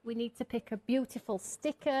part, we need to pick a beautiful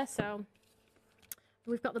sticker. So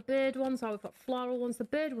we've got the bird ones, or we've got floral ones. The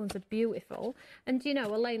bird ones are beautiful. And you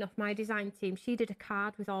know, Elaine off my design team, she did a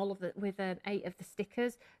card with all of the 8 of the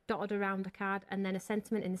stickers dotted around the card, and then a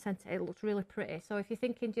sentiment in the centre. It looks really pretty. So if you're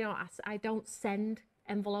thinking, you know, I don't send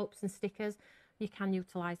envelopes and stickers, you can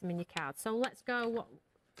utilise them in your card. So let's go. What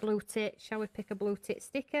blue tit? Shall we pick a blue tit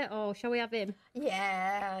sticker, or shall we have him?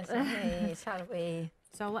 Yes, shall we?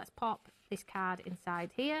 So let's pop this card inside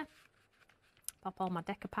here. Pop all my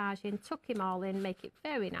decoupage in, tuck him all in, make it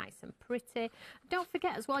very nice and pretty. Don't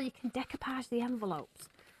forget as well, you can decoupage the envelopes.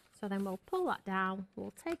 So then we'll pull that down,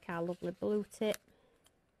 we'll take our lovely blue tip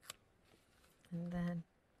and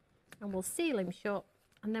we'll seal him shut,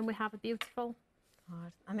 and then we have a beautiful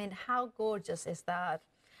card. I mean, how gorgeous is that?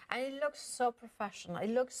 And it looks so professional. It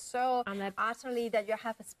looks so utterly that you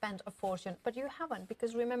have spent a fortune, but you haven't,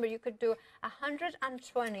 because remember, you could do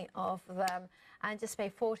 120 of them and just pay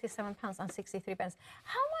 £47.63.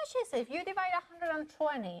 How much is it if you divide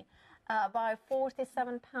 120 by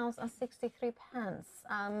 £47.63?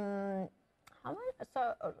 How much?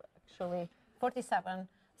 So actually,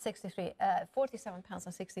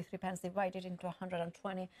 £47.63 divided into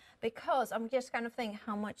 120, because I'm just kind of thinking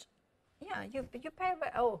how much. Yeah, you pay.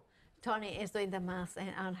 Oh, Toni is doing the math in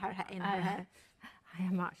her head. I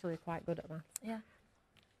am actually quite good at maths. Yeah.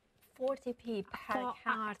 40p per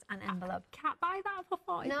card and envelope. Can't buy that for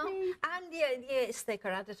 40p. No, and the sticker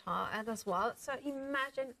at the top as well. So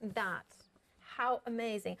imagine that. How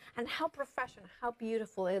amazing and how professional, how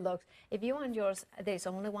beautiful it looks. If you want yours, there's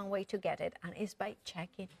only one way to get it, and it's by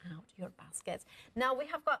checking out your baskets. Now we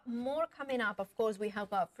have got more coming up. Of course, we have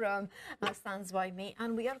got from Stands By Me,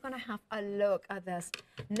 and we are going to have a look at this.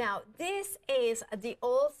 Now, this is the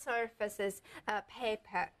All Surfaces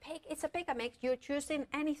paper. It's a paper mix. You're choosing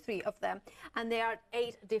any 3 of them, and there are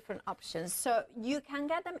 8 different options. So you can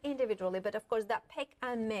get them individually, but of course, that pick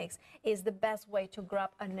and mix is the best way to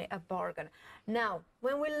grab a bargain. Now,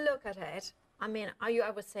 when we look at it, I mean,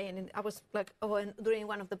 I was saying, I was like, oh, and during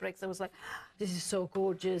one of the breaks, I was like, this is so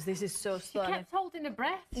gorgeous, this is so stunning. She kept holding her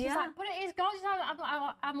breath. She's like, but it is gorgeous.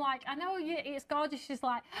 I'm like, I know it's gorgeous. She's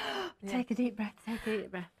like, take a deep breath, take a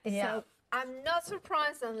deep breath. Yeah. So, I'm not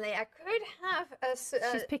surprisingly, I could have a...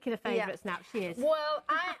 She's picking her favourites now, she is. Well,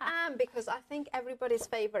 I am, because I think everybody's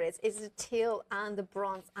favourites is the teal and the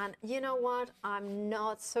bronze. And you know what? I'm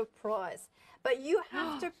not surprised. But you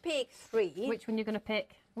have to pick 3. Which one you're going to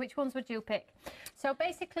pick? Which ones would you pick? So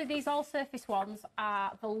basically, these all-surface ones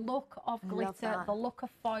are the look of glitter, the look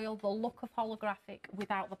of foil, the look of holographic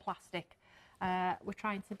without the plastic. We're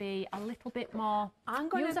trying to be a little bit more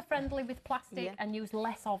user-friendly with plastic and use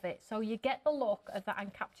less of it. So you get the look of that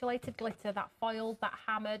encapsulated glitter, that foiled, that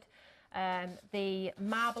hammered, the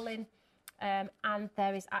marbling, and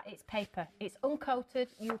there is it's paper. It's uncoated.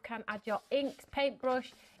 You can add your inks,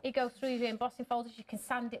 paintbrush. It goes through your embossing folders. You can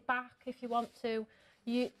sand it back if you want to.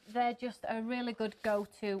 They're just a really good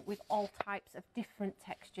go-to with all types of different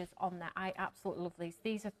textures on there. I absolutely love these.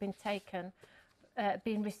 These have been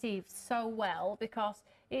been received so well, because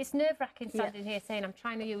it's nerve-wracking standing here saying I'm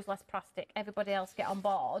trying to use less plastic, everybody else get on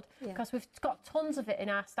board, because we've got tons of it in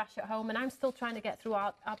our stash at home, and I'm still trying to get through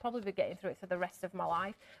I'll probably be getting through it for the rest of my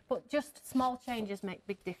life, but just small changes make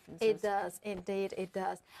big differences. It does, indeed it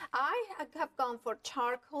does. I have gone for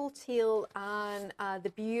charcoal teal and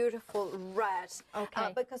the beautiful red,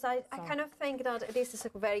 because I kind of think that this is a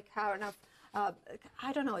very kind of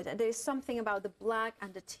I don't know, there's something about the black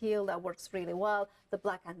and the teal that works really well. The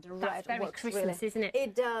black and the red very works Christmas, really. Isn't it?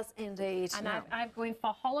 It does indeed. And I'm going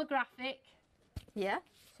for holographic. Yeah.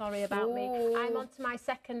 Sorry about me. I'm onto my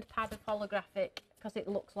second pad of holographic, because it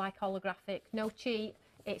looks like holographic. No cheat.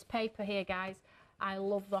 It's paper here, guys. I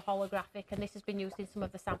love the holographic, and this has been used in some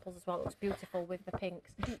of the samples as well. It looks beautiful with the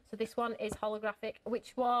pinks. So this one is holographic.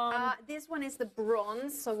 Which one? This one is the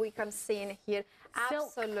bronze, so we can see in here.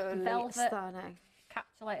 Absolutely velvet, stunning.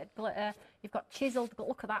 Encapsulated glitter. You've got chiseled.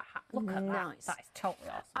 Look at that. Look at that. That is totally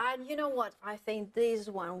awesome. And you know what? I think this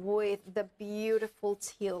one with the beautiful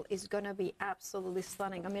teal is going to be absolutely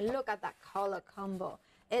stunning. I mean, look at that color combo.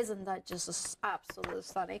 Isn't that just absolutely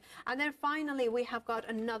stunning? And then finally, we have got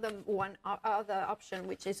another other option,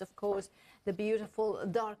 which is, of course, the beautiful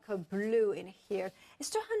darker blue in here. It's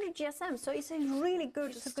 200 GSM, so it's a really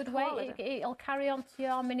good It's a good way. It'll carry on to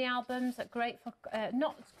your mini albums. Great for,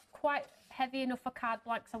 not quite heavy enough for card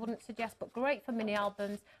blanks, I wouldn't suggest, but great for mini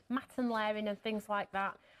albums, matte and layering and things like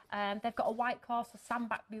that. They've got a white core, so sand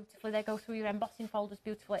back beautifully. They go through your embossing folders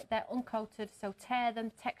beautifully. They're uncoated, so tear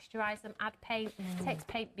them, texturise them, add paint, takes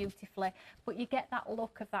paint beautifully. But you get that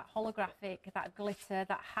look of that holographic, that glitter,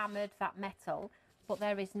 that hammered, that metal. But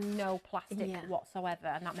there is no plastic whatsoever,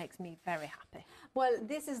 and that makes me very happy. Well,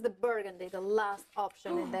 this is the burgundy, the last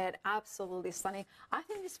option in there. Absolutely stunning. I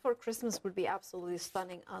think this for Christmas would be absolutely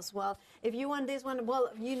stunning as well. If you want this one, well,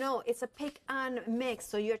 you know, it's a pick and mix,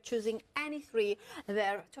 so you're choosing any 3.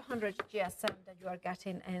 There, 200 GSM that you are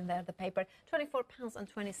getting in there, the paper.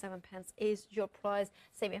 £24.27 is your price,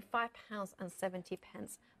 saving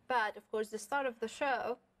 £5.70. But, of course, the start of the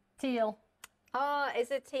show... Teal. Oh,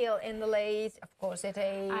 is it teal in the lace? Of course it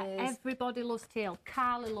is. Everybody loves teal.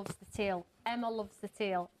 Carly loves the teal. Emma loves the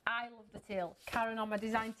teal. I love the teal. Karen on my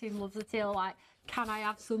design team loves the teal. Like, can I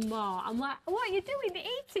have some more? I'm like, what are you doing?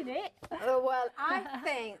 Eating it? Well, I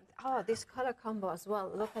think, this color combo as well.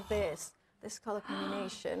 Look at this color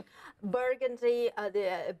combination. Burgundy,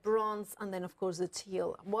 the bronze, and then of course the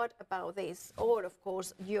teal. What about this? Or of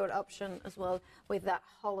course your option as well with that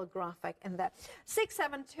holographic in there.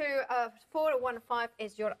 672-415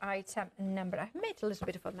 is your item number. I made a little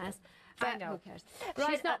bit of a mess, but I know. who cares?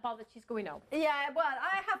 She's not bothered. She's going home. Yeah, well,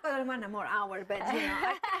 I have got 1 more hour, but you know,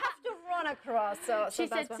 I have to run across. So she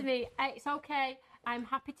said to me, it's okay. I'm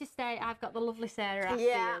happy to stay. I've got the lovely Sarah after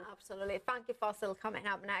Yeah, you. absolutely. Funky Fossil coming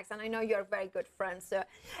up next. And I know you're very good friends, so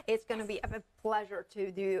it's going to be a pleasure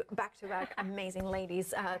to do back-to-back amazing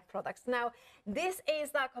ladies products. Now, this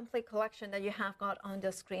is that complete collection that you have got on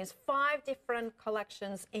the screens. 5 different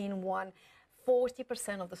collections in one.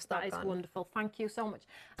 40% of the stock. That is gone. wonderful. Thank you so much.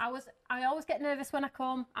 I always get nervous when I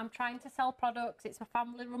come. I'm trying to sell products. It's a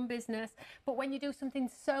family-run business. But when you do something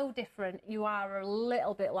so different, you are a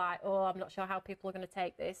little bit like, oh, I'm not sure how people are going to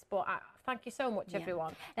take this. But thank you so much,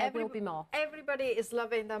 everyone. There will be more. Everybody is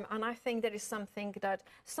loving them. And I think there is something that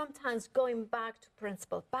sometimes going back to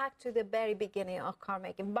principle, back to the very beginning of car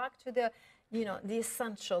making, back to the, you know, the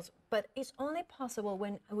essentials. But it's only possible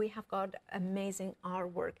when we have got amazing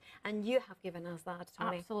artwork, and you have given us that,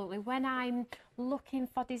 Toni. Absolutely. When I'm looking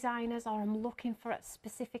for designers or I'm looking for a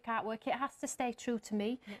specific artwork, it has to stay true to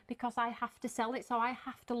me because I have to sell it, so I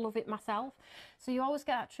have to love it myself. So you always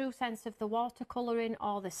get that true sense of the watercolouring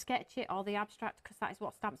or the sketch it or the abstract, because that is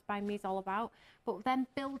what Stamps by Me is all about. But then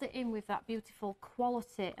build it in with that beautiful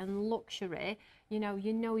quality and luxury. You know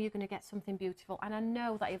you're going to get something beautiful. And I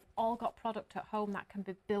know that you've all got product at home that can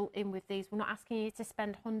be built in with these. We're not asking you to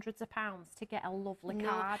spend hundreds of pounds to get a lovely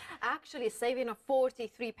card. Actually, saving of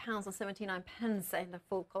 £43.79 in the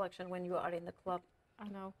full collection when you are in the club. I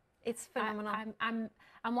know. It's phenomenal.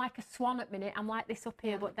 I'm like a swan at minute. I'm like this up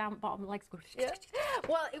here, but down bottom legs go. Yeah.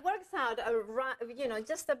 Well, it works out, you know,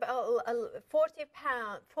 just about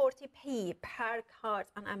 40p per card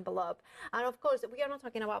and envelope. And of course, we are not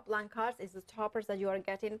talking about blank cards. It's the toppers that you are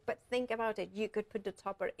getting. But think about it. You could put the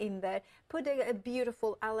topper in there, put a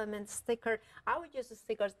beautiful element sticker. I would use the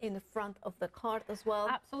stickers in the front of the card as well.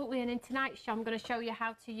 Absolutely. And in tonight's show, I'm going to show you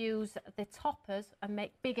how to use the toppers and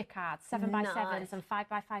make bigger cards, 7x7s and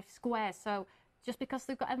 5x5 squares. So just because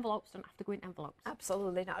they've got envelopes, don't have to go in envelopes.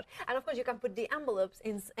 Absolutely not. And of course, you can put the envelopes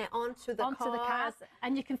onto the cards.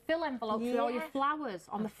 And you can fill envelopes with all your flowers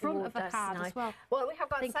on the front of the card as well. Well, we have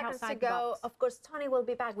got seconds to go. Of course, Toni will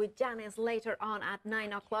be back with Janice later on at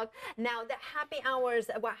 9 o'clock. Now, the happy hours,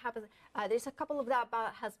 what happens, there's a couple of that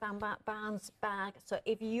has bounced back. So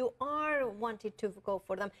if you are wanting to go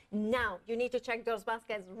for them, now you need to check those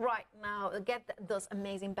baskets right now. Get those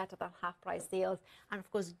amazing better than half price deals. And of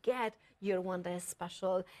course, get your one day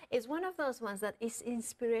special. It's one of those ones that is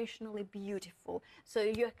inspirationally beautiful, so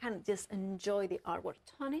you can just enjoy the artwork.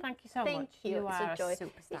 Toni, thank you so much. Thank you. You are a joy. A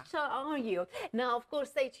superstar. So are you. Now, of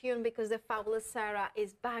course, stay tuned because the fabulous Sarah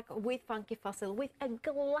is back with Funky Fossil with a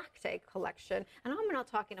galactic collection. And I'm not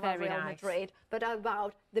talking about Real Madrid, but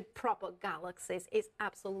about the proper galaxies. It's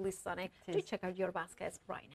absolutely stunning. Do check out your baskets right now.